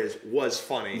 there it is was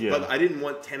funny. Yeah. But I didn't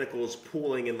want tentacles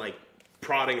pulling and like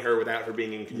prodding her without her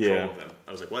being in control of them.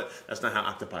 I was like, "What? That's not how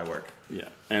octopi work." Yeah,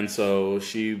 and so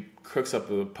she cooks up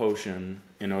a potion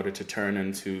in order to turn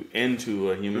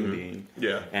into a human being.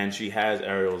 Yeah, and she has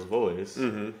Ariel's voice,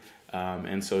 and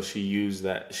so she uses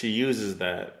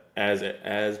that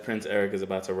as Prince Eric is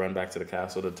about to run back to the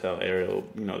castle to tell Ariel,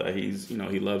 that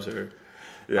he loves her.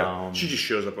 Yeah, she just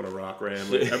shows up on a rock ram.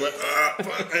 Like, I'm like,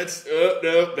 fuck, that's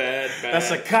no, bad. That's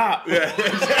a cop. Yeah,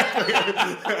 exactly.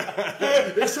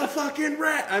 It's a fucking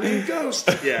rat. I mean, ghost.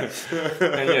 Yeah,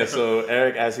 and so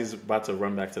Eric, as he's about to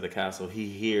run back to the castle, he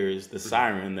hears the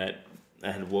siren that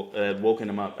had woken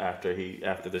him up after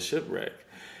the shipwreck,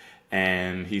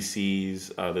 and he sees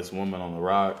this woman on the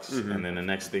rocks, and then the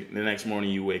next morning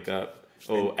you wake up.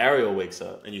 Oh, Ariel wakes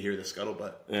up. And you hear the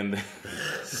scuttlebutt. And the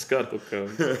scuttle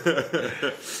comes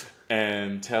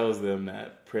and tells them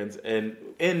that Prince... And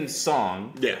in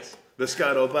song... Yes. The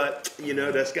scuttlebutt. The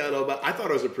scuttlebutt. I thought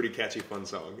it was a pretty catchy, fun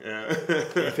song. Yeah.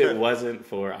 If it wasn't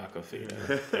for Aquafina,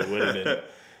 it would have been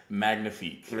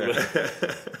magnifique.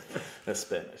 That's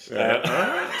Spanish.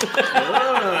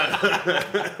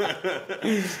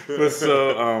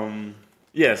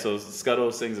 So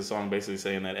Scuttle sings a song basically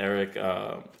saying that Eric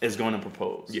is going to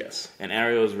propose. Yes. And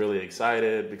Ariel is really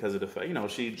excited because of the fact,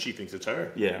 she thinks it's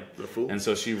her. Yeah. The fool. And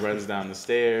so she runs down the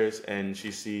stairs and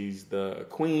she sees the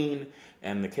queen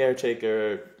and the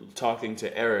caretaker talking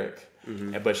to Eric.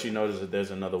 But she notices that there's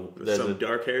some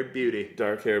dark-haired beauty.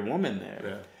 Dark-haired woman there.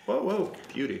 Yeah. Whoa.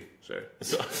 Beauty. Sorry.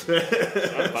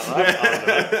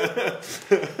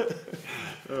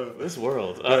 This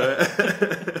world.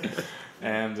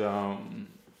 And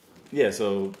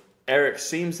so Eric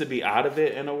seems to be out of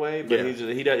it in a way, but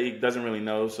he doesn't really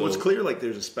know. So it's clear like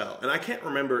there's a spell, and I can't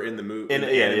remember in the movie,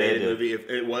 animated movie, if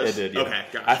it was. It did. Yeah. Okay,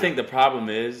 gotcha. I think the problem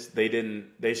is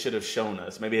they should have shown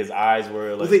us. Maybe his eyes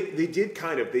were like. Well, they did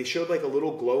kind of. They showed like a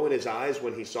little glow in his eyes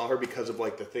when he saw her because of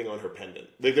like the thing on her pendant.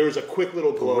 Like there was a quick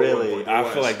little glow. Really, I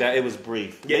feel like that. It was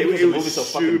brief. Yeah, it was so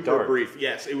super brief.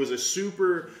 Yes, it was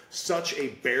such a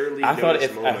barely. I thought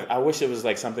I wish it was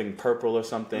like something purple or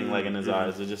something like in his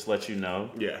eyes to just let you know.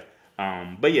 Yeah.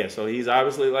 So he's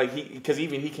obviously like because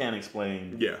even he can't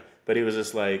explain. Yeah. But he was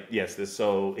just like, yes, I'm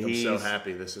so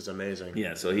happy. This is amazing.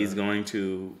 Yeah. So he's going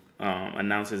to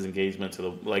announce his engagement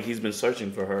to he's been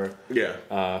searching for her.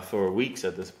 Yeah. For weeks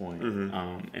at this point.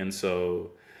 And so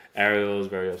Ariel is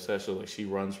very upset. So she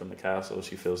runs from the castle.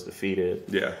 She feels defeated.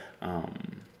 Yeah.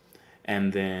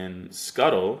 And then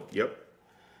Scuttle. Yep.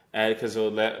 Because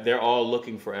they're all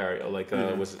looking for Ariel.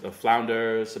 Was it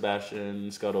Flounder, Sebastian,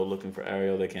 Scuttle looking for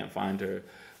Ariel? They can't find her.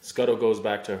 Scuttle goes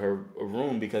back to her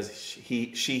room because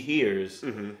she hears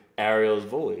Ariel's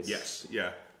voice. Yes,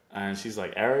 yeah. And she's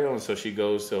like, Ariel? And so she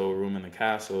goes to a room in the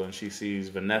castle and she sees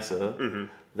Vanessa,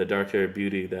 the dark-haired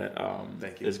beauty that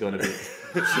is going to be...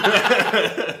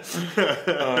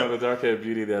 the dark-haired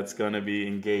beauty that's going to be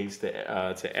engaged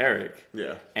to Eric.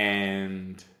 Yeah.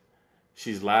 And...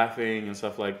 she's laughing and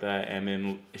stuff like that, and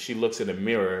then she looks in a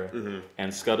mirror,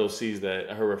 and Scuttle sees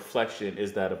that her reflection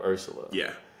is that of Ursula.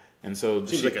 Yeah. And so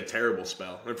seems like a terrible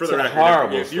spell. And for it's the a record,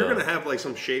 horrible if you're going to have like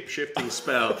some shape-shifting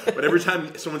spell, but every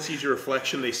time someone sees your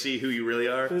reflection, they see who you really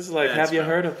are. It's like, have you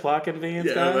heard of plot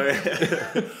convenience? I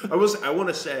want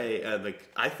to say,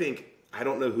 I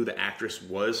don't know who the actress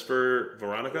was for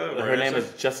Veronica. Her name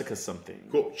is Jessica something.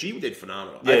 Cool. She did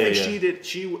phenomenal. Yeah, I think she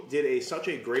did such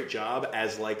a great job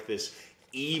as like this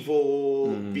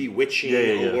evil, bewitching,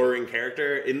 alluring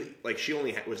character. And like she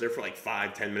only was there for like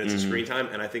 5-10 minutes of screen time,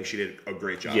 and I think she did a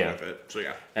great job with it. So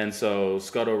yeah. And so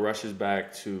Scuttle rushes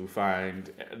back to find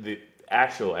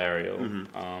actual Ariel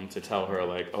to tell her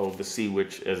like, oh, the sea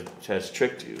witch has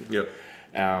tricked you. Yep.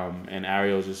 And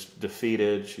Ariel's just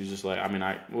defeated. She's just like,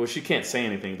 she can't say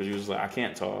anything, but she was like, I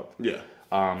can't talk. Yeah.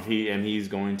 He's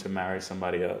going to marry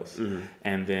somebody else.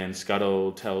 And then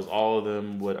Scuttle tells all of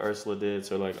them what Ursula did.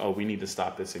 So like, oh, we need to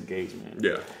stop this engagement.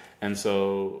 Yeah. And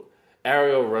so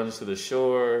Ariel runs to the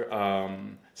shore.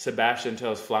 Sebastian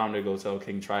tells Flounder to go tell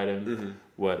King Trident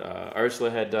what Ursula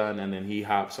had done, and then he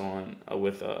hops on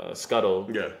with Scuttle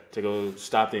to go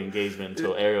stop the engagement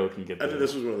until Ariel can get there. I think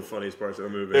this was one of the funniest parts of the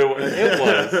movie. It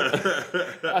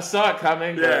was. I saw it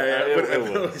coming. But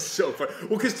it was so funny.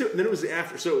 Well, because then it was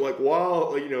after. So like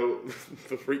while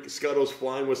the freak Scuttle's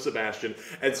flying with Sebastian,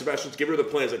 and Sebastian's giving her the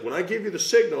plans. Like, when I give you the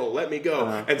signal, let me go.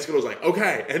 And Scuttle's like,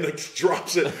 okay, and like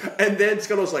drops it. And then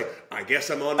Scuttle's like, I guess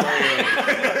I'm on my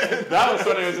own. That was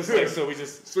funny. It was just like, so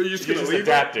you're just gonna leave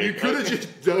adapting. You could have just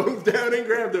dove down and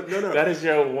grabbed him. No. That is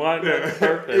your one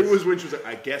purpose. It was when she was like,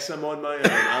 I guess I'm on my own.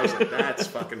 I was like, that's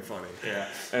fucking funny. Yeah.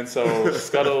 And so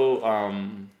Scuttle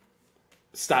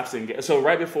stops so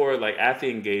right before, like at the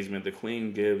engagement, the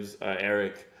Queen gives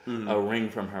Eric a ring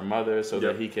from her mother so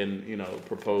that he can,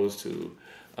 propose to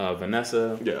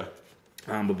Vanessa. Yeah.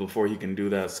 But before he can do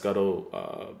that,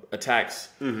 Scuttle attacks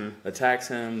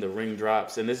him. The ring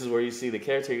drops, and this is where you see the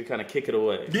caretaker kind of kick it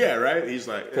away. Yeah, right. He's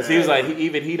like, because he was like,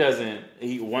 he doesn't.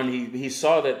 He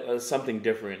saw that something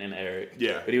different in Eric.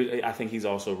 Yeah, but I think he's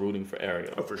also rooting for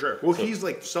Ariel. Oh, for sure. Well, he's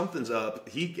like, something's up.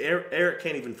 Eric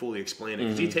can't even fully explain it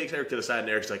because he takes Eric to the side, and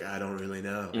Eric's like, I don't really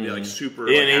know. Like super.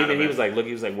 Yeah, and even he was like,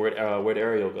 where'd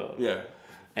Ariel go? Yeah.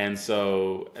 And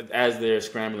so as they're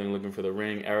scrambling looking for the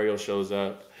ring, Ariel shows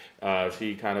up.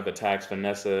 She kind of attacks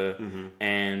Vanessa,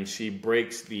 and she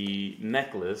breaks the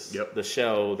necklace, the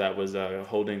shell that was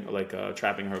holding,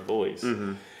 trapping her voice,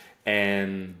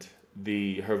 and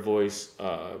her voice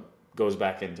goes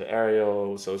back into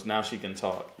Ariel, so now she can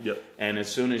talk. Yep. And as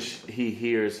soon as he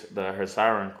hears her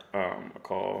siren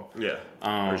call,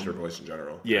 or her voice in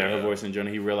general. Yeah, her voice in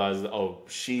general. He realizes,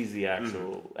 she's the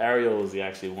actual Ariel is the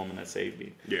actual woman that saved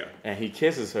me. Yeah. And he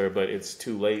kisses her, but it's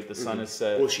too late. The sun is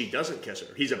set. Well, she doesn't kiss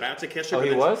her. He's about to kiss her. Oh,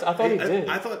 he was? I thought he did.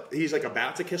 I thought he's like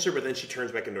about to kiss her, but then she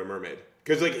turns back into a mermaid.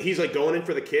 Because like he's like going in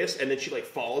for the kiss, and then she like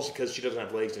falls because she doesn't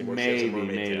have legs anymore.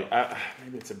 Maybe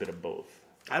it's a bit of both.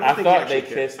 I think thought they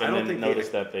kissed and then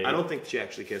noticed that they... I don't think she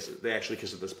actually kisses. They actually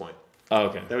kiss at this point. Oh,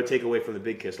 okay. That would take away from the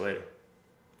big kiss later.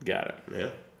 Got it. Yeah.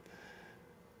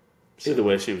 Either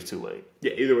way, she was too late.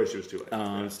 Yeah, either way, she was too late.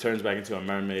 It turns back into a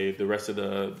mermaid. The rest of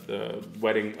the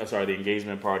wedding, the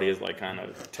engagement party is like kind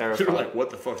of terrified. They're like,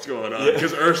 what the fuck's going on?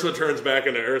 Because Ursula turns back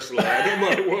into Ursula. And I'm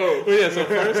like, whoa. Well, yeah, so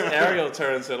first Ariel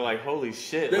turns to like, holy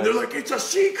shit. Then they're like, it's a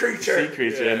sea creature.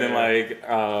 And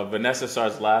then Vanessa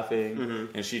starts laughing,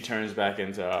 and she turns back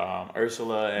into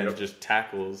Ursula and just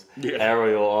tackles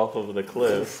Ariel off of the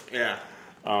cliff.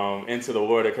 Into the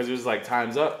water because it was like,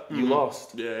 time's up. You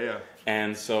lost. Yeah.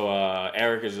 And so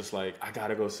Eric is just like, I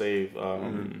gotta go save. I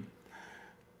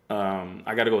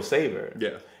gotta go save her.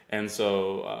 Yeah. And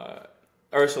so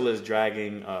Ursula is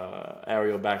dragging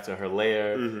Ariel back to her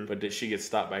lair, but she gets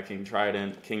stopped by King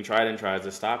Trident. King Trident tries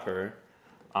to stop her,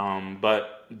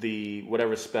 but the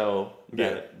whatever spell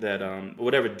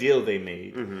whatever deal they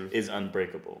made is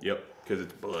unbreakable. Yep. Because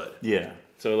it's blood. Yeah.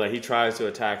 So like he tries to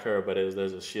attack her, but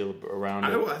there's a shield around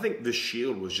it. I think the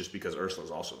shield was just because Ursula's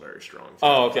also very strong.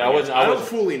 Oh, okay. I don't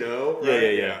fully know.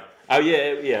 Right? Yeah.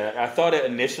 I thought it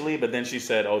initially, but then she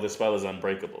said, "Oh, the spell is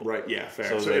unbreakable." Right. Yeah.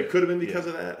 Fair. So it could have been because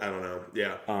of that. I don't know.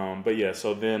 Yeah. But yeah.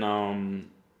 So then,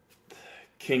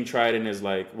 King Trident is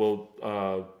like,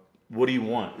 "Well, what do you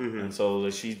want?" And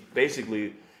so she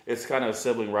basically. It's kind of a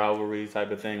sibling rivalry type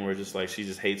of thing where just like she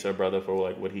just hates her brother for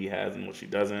like what he has and what she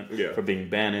doesn't, for being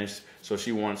banished. So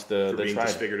she wants for being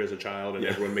disfigured as a child and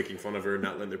everyone making fun of her,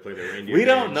 not letting her play their reindeer. We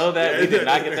don't know that. We did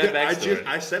not get that backstory.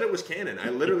 I said it was canon. I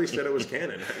literally said it was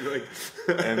canon.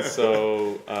 And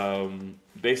so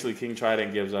basically, King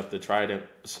Trident gives up the trident.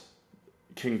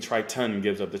 King Triton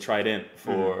gives up the trident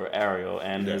for Ariel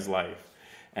and his life.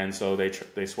 And so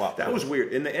they swap. That was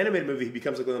weird. In the animated movie, he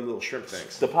becomes like one of them little shrimp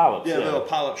things. The polyps. Yeah, little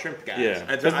polyp shrimp guys. Yeah.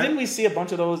 Because didn't we see a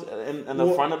bunch of those in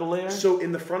the front of the lair? So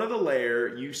in the front of the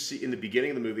lair, you see in the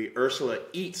beginning of the movie, Ursula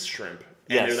eats shrimp.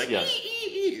 And they're like,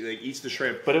 eat, like eats the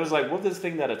shrimp. But it was like, what this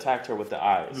thing that attacked her with the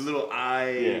eyes? The little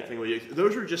eye thing.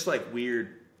 Those were just like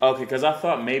weird. Okay, because I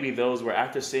thought maybe those were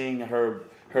after seeing her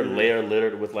her lair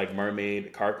littered with like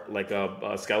mermaid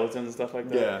skeletons and stuff like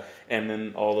that. Yeah. And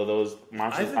then all of those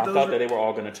monsters. I thought that they were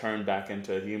all going to turn back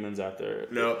into humans after.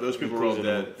 No, those people were all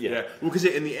dead. Yeah. Well, because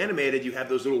in the animated, you have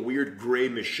those little weird gray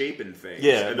misshapen things.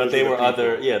 Yeah, but they were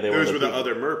other. Yeah, those were the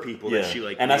other mer people that she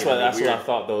like. And that's what I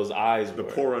thought those eyes were. The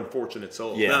poor unfortunate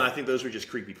souls. Yeah. No, I think those were just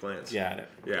creepy plants. Yeah.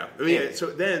 Yeah. I mean, so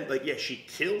then she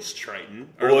kills Triton.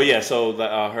 Well, yeah. So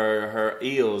her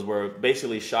eels were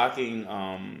basically shocking.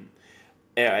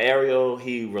 Ariel,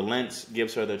 he relents,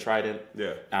 gives her the trident.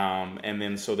 Yeah. And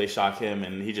then so they shock him,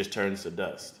 and he just turns to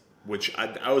dust. Which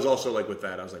I was also like with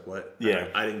that. I was like, what? Yeah.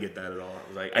 I didn't get that at all. I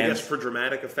was like, I guess for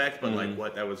dramatic effect, but like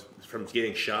what? That was from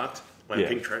getting shocked. Like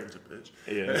Pink Triton's a bitch.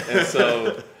 Yeah. And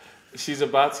so she's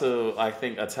about to, I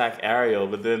think, attack Ariel,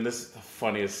 but then this is the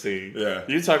funniest scene. Yeah.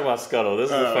 You talk about Scuttle.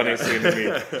 This is the funniest scene to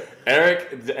me.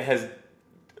 Eric has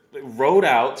rowed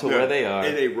out to where they are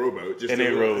in a rowboat,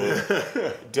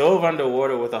 dove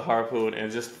underwater with a harpoon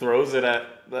and just throws it at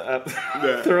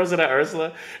throws it at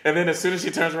Ursula, and then as soon as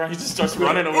she turns around, he just starts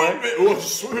running away.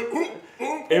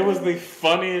 It was the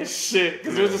funniest shit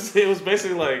because it was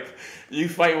basically like you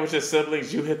fight with your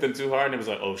siblings, you hit them too hard, and it was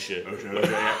like, oh shit.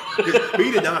 But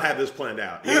he did not have this planned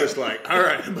out. He was like, all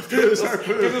right, I'm gonna throw this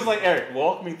harpoon. He was like, Eric,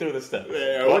 walk me through the steps.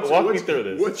 Yeah, walk me through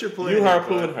this. What's your plan? You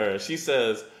harpoon her. She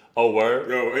says, oh, word?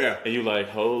 Oh, yeah. And you like,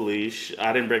 holy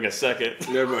I didn't bring a second.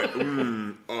 They're like,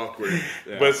 awkward.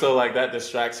 Yeah. But so, like, that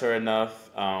distracts her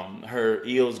enough. Her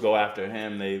eels go after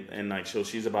him. So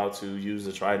she's about to use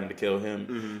the trident to kill him.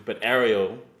 Mm-hmm. But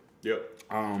Ariel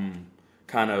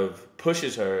kind of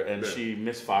pushes her, and she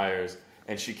misfires,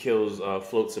 and she kills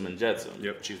Flotsam and Jetsam.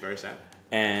 Yep, she's very sad.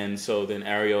 And so then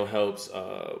Ariel helps,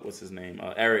 what's his name?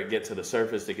 Eric get to the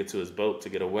surface to get to his boat to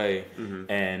get away.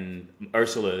 Mm-hmm. And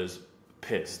Ursula is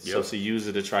pissed. Yep. So she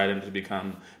uses the trident to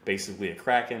become basically a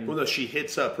kraken. Well, no, she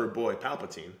hits up her boy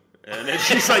Palpatine. And then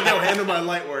she's like, yo, handle my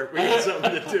light work. We got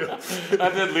something to do.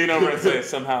 I did lean over and say,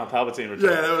 somehow Palpatine returned.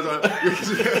 Yeah, that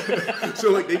was on.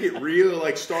 So, like, they get real,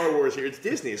 like, Star Wars here. It's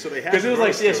Disney, so they have because it was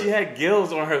like, she had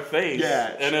gills on her face.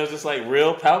 Yeah. And it was just like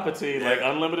real Palpatine, like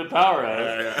unlimited power.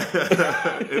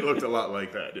 It looked a lot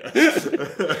like that,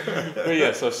 yeah. But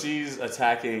yeah, so she's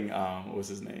attacking, what's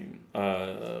his name?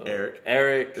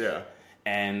 Eric. Yeah.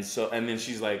 And then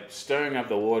she's like stirring up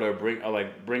the water,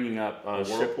 bringing up a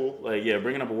whirlpool, ship,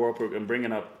 bringing up a whirlpool and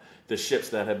bringing up the ships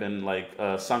that have been like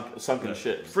sunken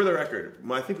ships. For the record,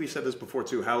 I think we said this before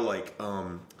too. How like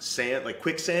sand, like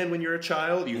quicksand, when you're a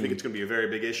child, you think it's going to be a very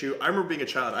big issue. I remember being a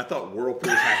child, I thought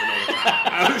whirlpools happened all the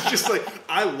time. I was just like,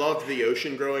 I loved the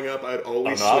ocean growing up. I'd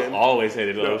always swim. I always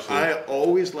hated the ocean. I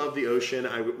always loved the ocean.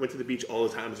 I went to the beach all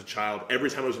the time as a child. Every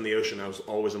time I was in the ocean, I was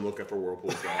always on the lookout for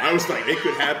whirlpools. I was like, it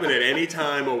could happen at any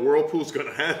time. A whirlpool's going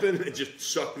to happen. It just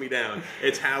sucked me down.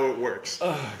 It's how it works.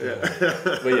 But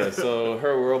yeah, so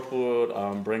her whirlpool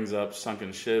brings up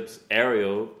sunken ships.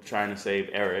 Ariel trying to save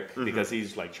Eric because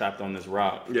he's like trapped on this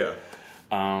rock. Yeah.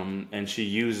 And she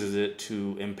uses it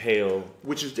to impale,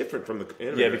 which is different from the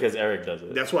anime. Yeah, because Eric does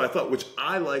it. That's what I thought. Which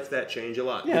I liked that change a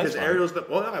lot. Yeah, because Ariel's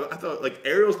I thought like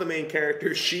Ariel's the main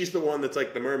character. She's the one that's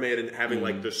like the mermaid and having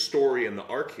like the story and the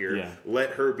arc here. Yeah. Let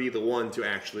her be the one to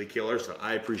actually kill Ursula.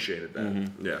 I appreciated that.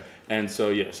 Mm-hmm. Yeah. And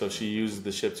so so she uses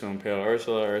the ship to impale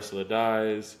Ursula. Ursula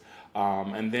dies.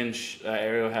 And then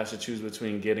Ariel has to choose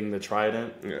between getting the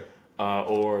trident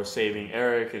or saving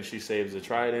Eric, and she saves the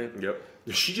trident. Yep.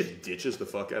 She just ditches the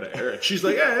fuck out of Eric. She's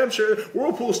like, yeah, I'm sure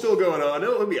whirlpool's still going on.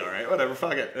 It'll be all right. Whatever.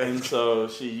 Fuck it. And so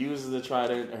she uses the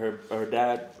trident. Her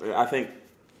dad, I think,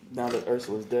 now that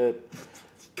Ursula's dead,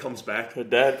 comes back. Her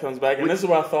dad comes back, and this is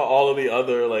where I thought all of the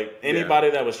other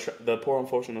anybody that was the poor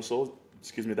unfortunate souls.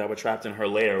 That were trapped in her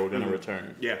lair were going to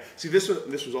return. Yeah. See, this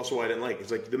was also what I didn't like. It's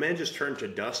like the man just turned to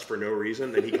dust for no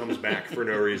reason, then he comes back for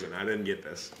no reason. I didn't get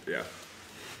this. Yeah.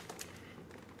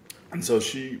 And so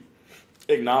she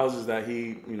acknowledges that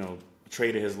he,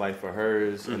 traded his life for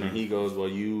hers, and then he goes, well,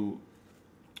 you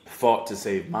fought to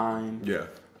save mine. Yeah.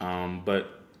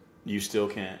 But you still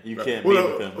can't. You can't be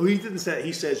with him. Well, he didn't say.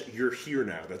 He says you're here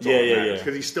now. That's all that matters.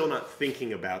 Because he's still not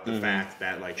thinking about the fact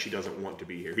that like she doesn't want to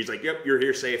be here. He's like, yep, you're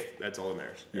here safe. That's all that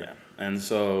matters. Yeah. And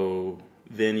so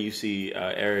then you see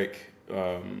Eric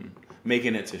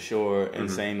making it to shore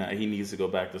and saying that he needs to go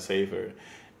back to save her,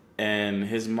 and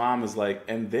his mom is like,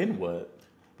 and then what?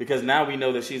 because now we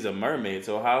know that she's a mermaid.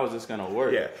 So how is this going to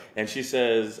work? Yeah. And she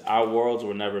says our worlds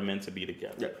were never meant to be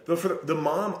together. Yeah. But the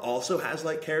mom also has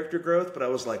like character growth, but I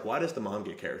was like, why does the mom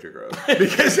get character growth?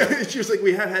 Because she was like,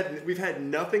 we've had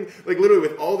nothing, like literally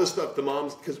with all this stuff. The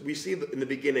mom's, because we see in the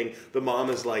beginning, the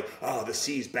mom is like, oh, the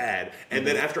sea's bad, and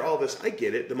then after all this, I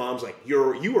get it. The mom's like, you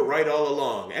were right all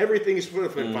along. Everything's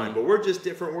been fine, but we're just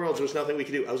different worlds. There's nothing we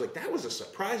can do. I was like, that was a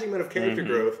surprising amount of character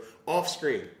growth off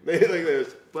screen. But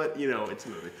it's a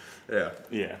movie. Yeah.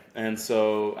 Yeah. And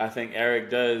so I think Eric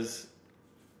does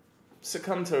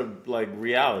succumb to like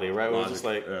reality, right? It was just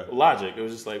like logic. It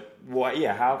was just like, well,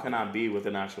 yeah, how can I be with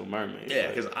an actual mermaid? Yeah,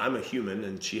 because I'm a human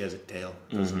and she has a tail.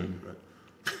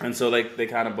 And so like they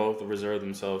kind of both reserve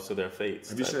themselves to their fates.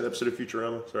 Have you seen that episode of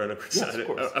Futurama? Sorry, I never Yes, of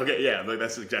course. Okay, yeah, like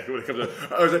that's exactly what it comes up.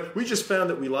 I was like, we just found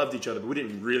that we loved each other, but we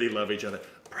didn't really love each other.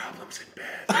 Problems in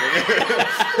bed.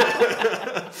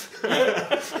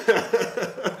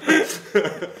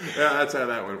 Yeah, that's how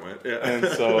that one went. Yeah. And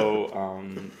so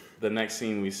the next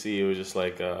scene we see, it was just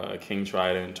like King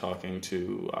Trident talking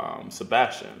to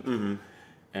Sebastian.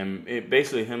 And it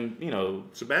basically him,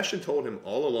 Sebastian told him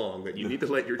all along that you need to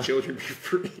let your children be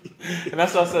free. And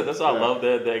that's what I said. That's why I love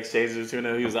the exchanges between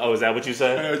them. He was like, oh, is that what you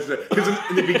said? Because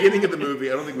in the beginning of the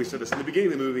movie, I don't think we said this, in the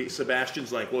beginning of the movie,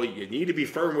 Sebastian's like, well, you need to be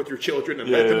firm with your children and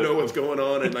let them know what's going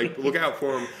on and like look out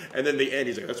for them. And then the end,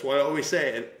 he's like, that's what I always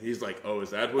say. And he's like, oh,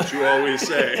 is that what you always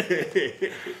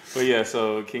say? But yeah,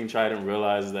 so King Trident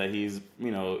realizes that he's,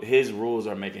 his rules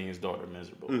are making his daughter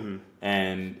miserable.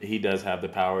 And he does have the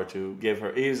power to give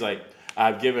her, he's like,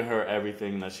 I've given her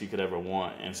everything that she could ever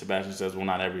want. And Sebastian says, well,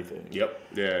 not everything. Yep.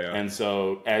 Yeah. And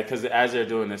so, because as they're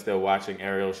doing this, they're watching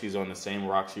Ariel. She's on the same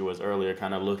rock she was earlier,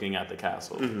 kind of looking at the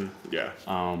castle. Yeah.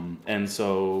 And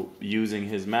so, using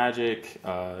his magic,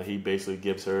 he basically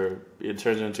gives her, it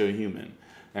turns her into a human.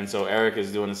 And so, Eric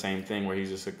is doing the same thing where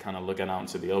he's just kind of looking out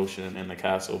into the ocean in the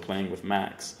castle, playing with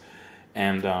Max.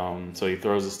 And so, he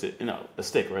throws a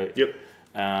stick, right? Yep.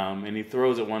 And he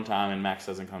throws it one time and Max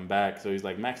doesn't come back. So he's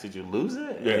like, Max, did you lose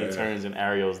it? And he turns and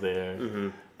Ariel's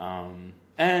there.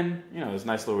 And, it's a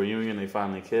nice little reunion. They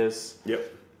finally kiss. Yep.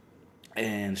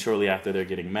 And shortly after, they're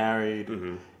getting married.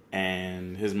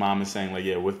 And his mom is saying, like,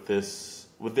 yeah, with this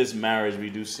marriage, we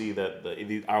do see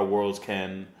that our worlds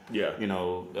can,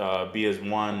 be as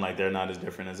one. Like, they're not as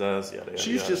different as us.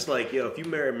 She's just like, if you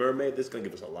marry a mermaid, this is going to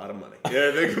give us a lot of money.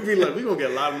 Yeah, they're going to be like, we're going to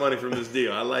get a lot of money from this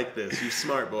deal. I like this. You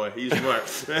smart, boy. You smart.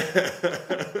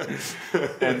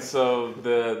 And so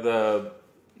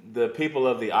the people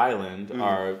of the island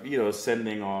are,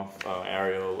 sending off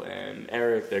Ariel and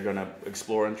Eric. They're going to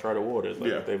explore uncharted waters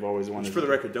like they've always wanted. Just for the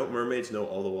record, don't mermaids know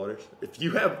all the waters? If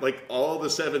you have, like, all the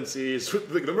 7 seas,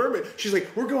 like, the mermaid, she's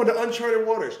like, we're going to uncharted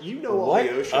waters. You know all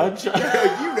the ocean.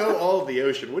 You know all of the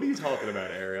ocean. What are you talking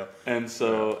about, Ariel? And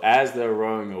so as they're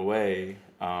rowing away,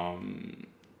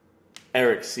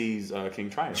 Eric sees King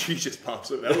Trident. She just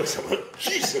pops up. That was like,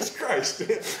 Jesus Christ.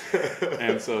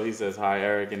 And so he says, hi,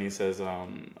 Eric. And he says,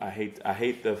 I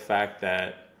hate the fact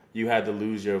that you had to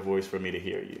lose your voice for me to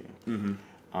hear you.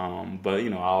 But,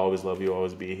 I'll always love you,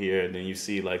 always be here. And then you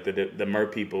see, like, the mer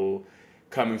people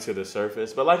coming to the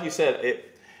surface. But like you said,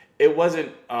 it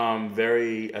wasn't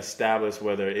very established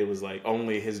whether it was, like,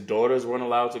 only his daughters weren't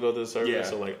allowed to go to the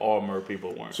surface or, like, all mer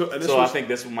people weren't. So I think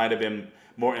this might have been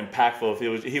more impactful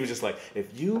if he was just like,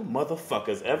 if you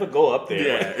motherfuckers ever go up there.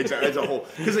 Yeah, exactly. It's a whole,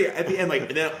 because at the end, like,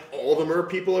 and then all the mer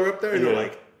people are up there and they're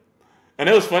like, and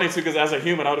it was funny too, because as a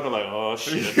human, I would have been like, oh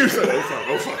shit. He was like,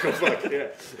 oh fuck. Yeah.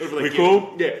 Like, we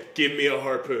cool? Give me a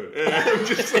harpoon. And I'm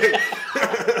just like,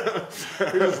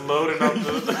 he was loading up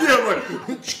the.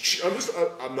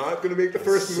 I'm not gonna make the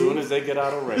first move. As soon as they get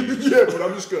out of range. But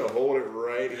I'm just gonna hold it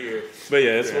right here. But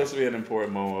it's supposed to be an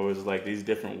important moment where it's like these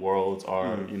different worlds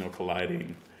are,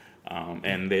 colliding.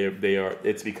 And they are.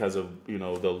 It's because of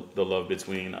the love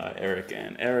between Eric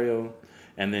and Ariel,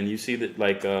 and then you see that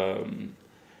like.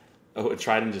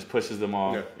 Trident just pushes them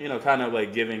off, kind of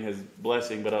like giving his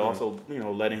blessing, but also,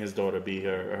 letting his daughter be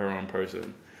her own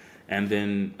person. And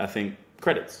then I think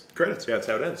credits. Yeah, that's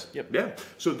how it ends. Yep. Yeah.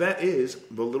 So that is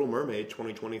The Little Mermaid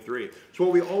 2023. So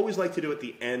what we always like to do at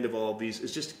the end of all of these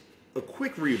is just a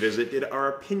quick revisit. Did our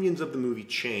opinions of the movie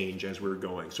change as we were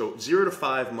going? So 0 to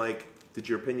 5, Mike, did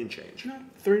your opinion change? No,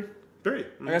 3. 3.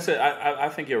 Like I said, I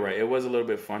think you're right. It was a little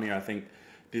bit funnier. I think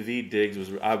Daveed Diggs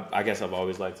was, I guess I've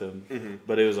always liked him,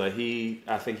 but it was like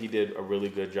I think he did a really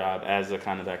good job as a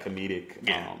kind of that comedic,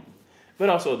 but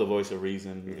also the voice of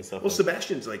reason and stuff. Well,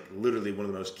 Sebastian's like literally one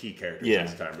of the most key characters in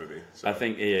this entire movie. So. I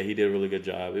think, he did a really good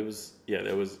job. It was,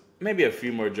 there was maybe a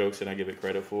few more jokes than I give it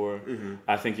credit for.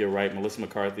 I think you're right. Melissa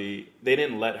McCarthy, they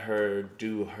didn't let her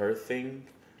do her thing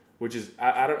which is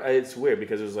I don't. It's weird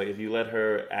because it was like if you let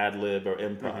her ad lib or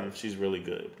improv, she's really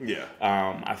good. Yeah.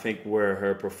 I think where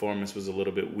her performance was a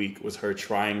little bit weak was her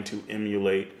trying to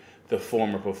emulate the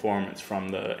former performance from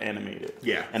the animated,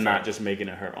 and not just making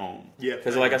it her own. Yeah,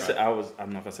 because like I said, I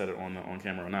don't know if I said it on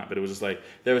camera or not, but it was just like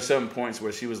there were some points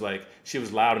where she was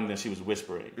loud and then she was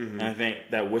whispering, and I think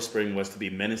that whispering was to be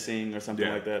menacing or something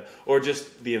like that, or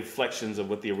just the inflections of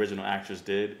what the original actress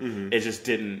did. It just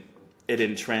didn't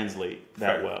translate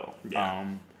that well. Yeah.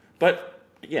 But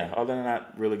yeah, other than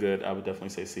that, really good. I would definitely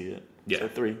say see it. Yeah, so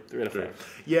 3 out of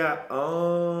 5. Yeah,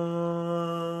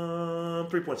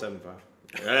 3.75.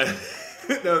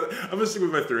 No, I'm gonna stick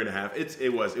with my 3.5.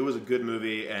 It was a good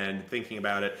movie, and thinking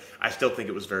about it, I still think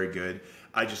it was very good.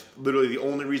 I just literally the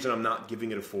only reason I'm not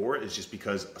giving it a 4 is just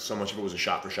because so much of it was a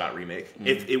shot-for-shot remake.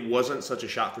 If it wasn't such a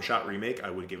shot-for-shot remake, I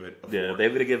would give it a 4. Yeah, they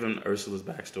would have given Ursula's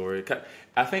backstory.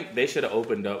 I think they should have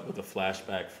opened up with a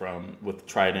flashback with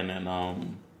Trident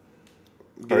and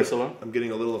Ursula. I'm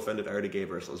getting a little offended. I already gave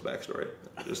Ursula's backstory.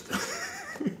 Just.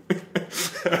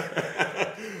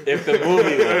 If the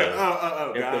movie would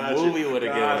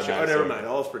have given a backstory. Oh, never mind.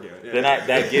 All's forgiven. Yeah. Then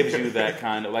that gives you that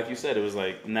kind of, like you said, it was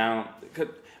like now.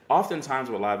 Oftentimes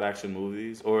with live action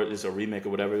movies or it's a remake or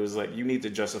whatever, it was like you need to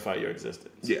justify your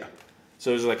existence. Yeah.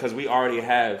 So it was like because we already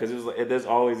have because it was like there's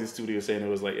always these studios saying it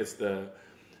was like it's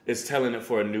telling it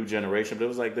for a new generation, but it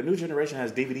was like the new generation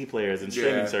has DVD players and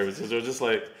streaming services. It was just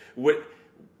like what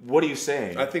are you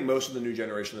saying? I think most of the new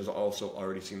generation has also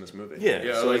already seen this movie.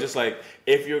 Yeah. So it's just like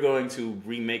if you're going to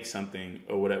remake something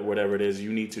or whatever it is,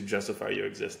 you need to justify your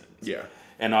existence. Yeah.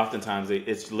 And oftentimes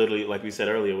it's literally like we said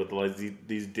earlier with like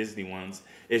these Disney ones,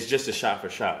 it's just a shot for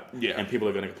shot. Yeah. And people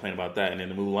are going to complain about that. And then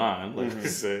the Mulan, like I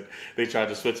said, they tried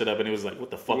to switch it up, and it was like,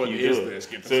 what the fuck are you doing? This?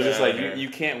 So it's just like you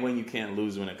can't win, you can't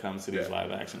lose when it comes to these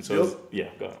live action. So go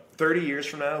ahead. 30 years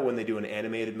from now, when they do an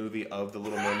animated movie of The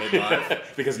Little Mermaid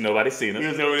live, because nobody's seen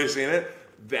it,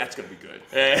 that's gonna be good.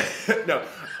 No.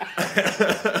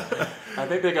 I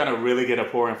think they're gonna really get a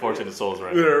poor Unfortunate Souls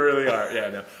right. They really are. Yeah,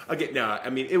 no. Again, no.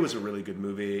 I mean, it was a really good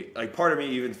movie. Like, part of me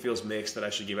even feels mixed that I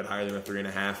should give it higher than a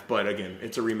 3.5. But again,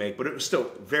 it's a remake. But it was still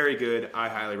very good. I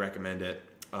highly recommend it.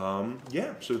 So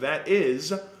that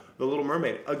is The Little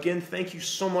Mermaid. Again, thank you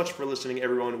so much for listening,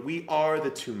 everyone. We are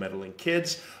the Two Meddling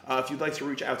Kids. If you'd like to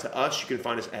reach out to us, you can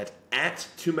find us at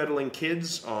Two Meddling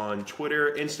Kids on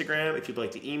Twitter, Instagram. If you'd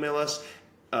like to email us,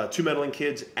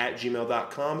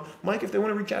 twomeddlingkids@gmail.com. Mike, if they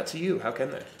want to reach out to you, how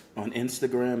can they? On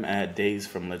Instagram at Days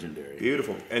from Legendary.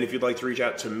 Beautiful. And if you'd like to reach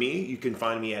out to me, you can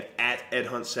find me at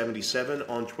EdHunt77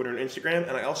 on Twitter and Instagram.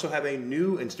 And I also have a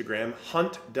new Instagram,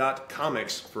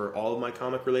 hunt.comics, for all of my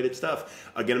comic-related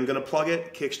stuff. Again, I'm going to plug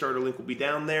it. Kickstarter link will be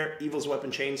down there. Evil's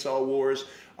Weapon Chainsaw Wars,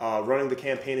 running the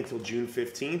campaign until June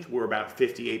 15th. We're about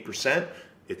 58%.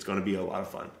 It's going to be a lot of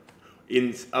fun.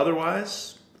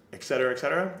 Otherwise, et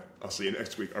cetera, I'll see you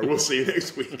next week. Or we'll see you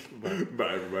next week.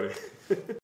 Bye everybody.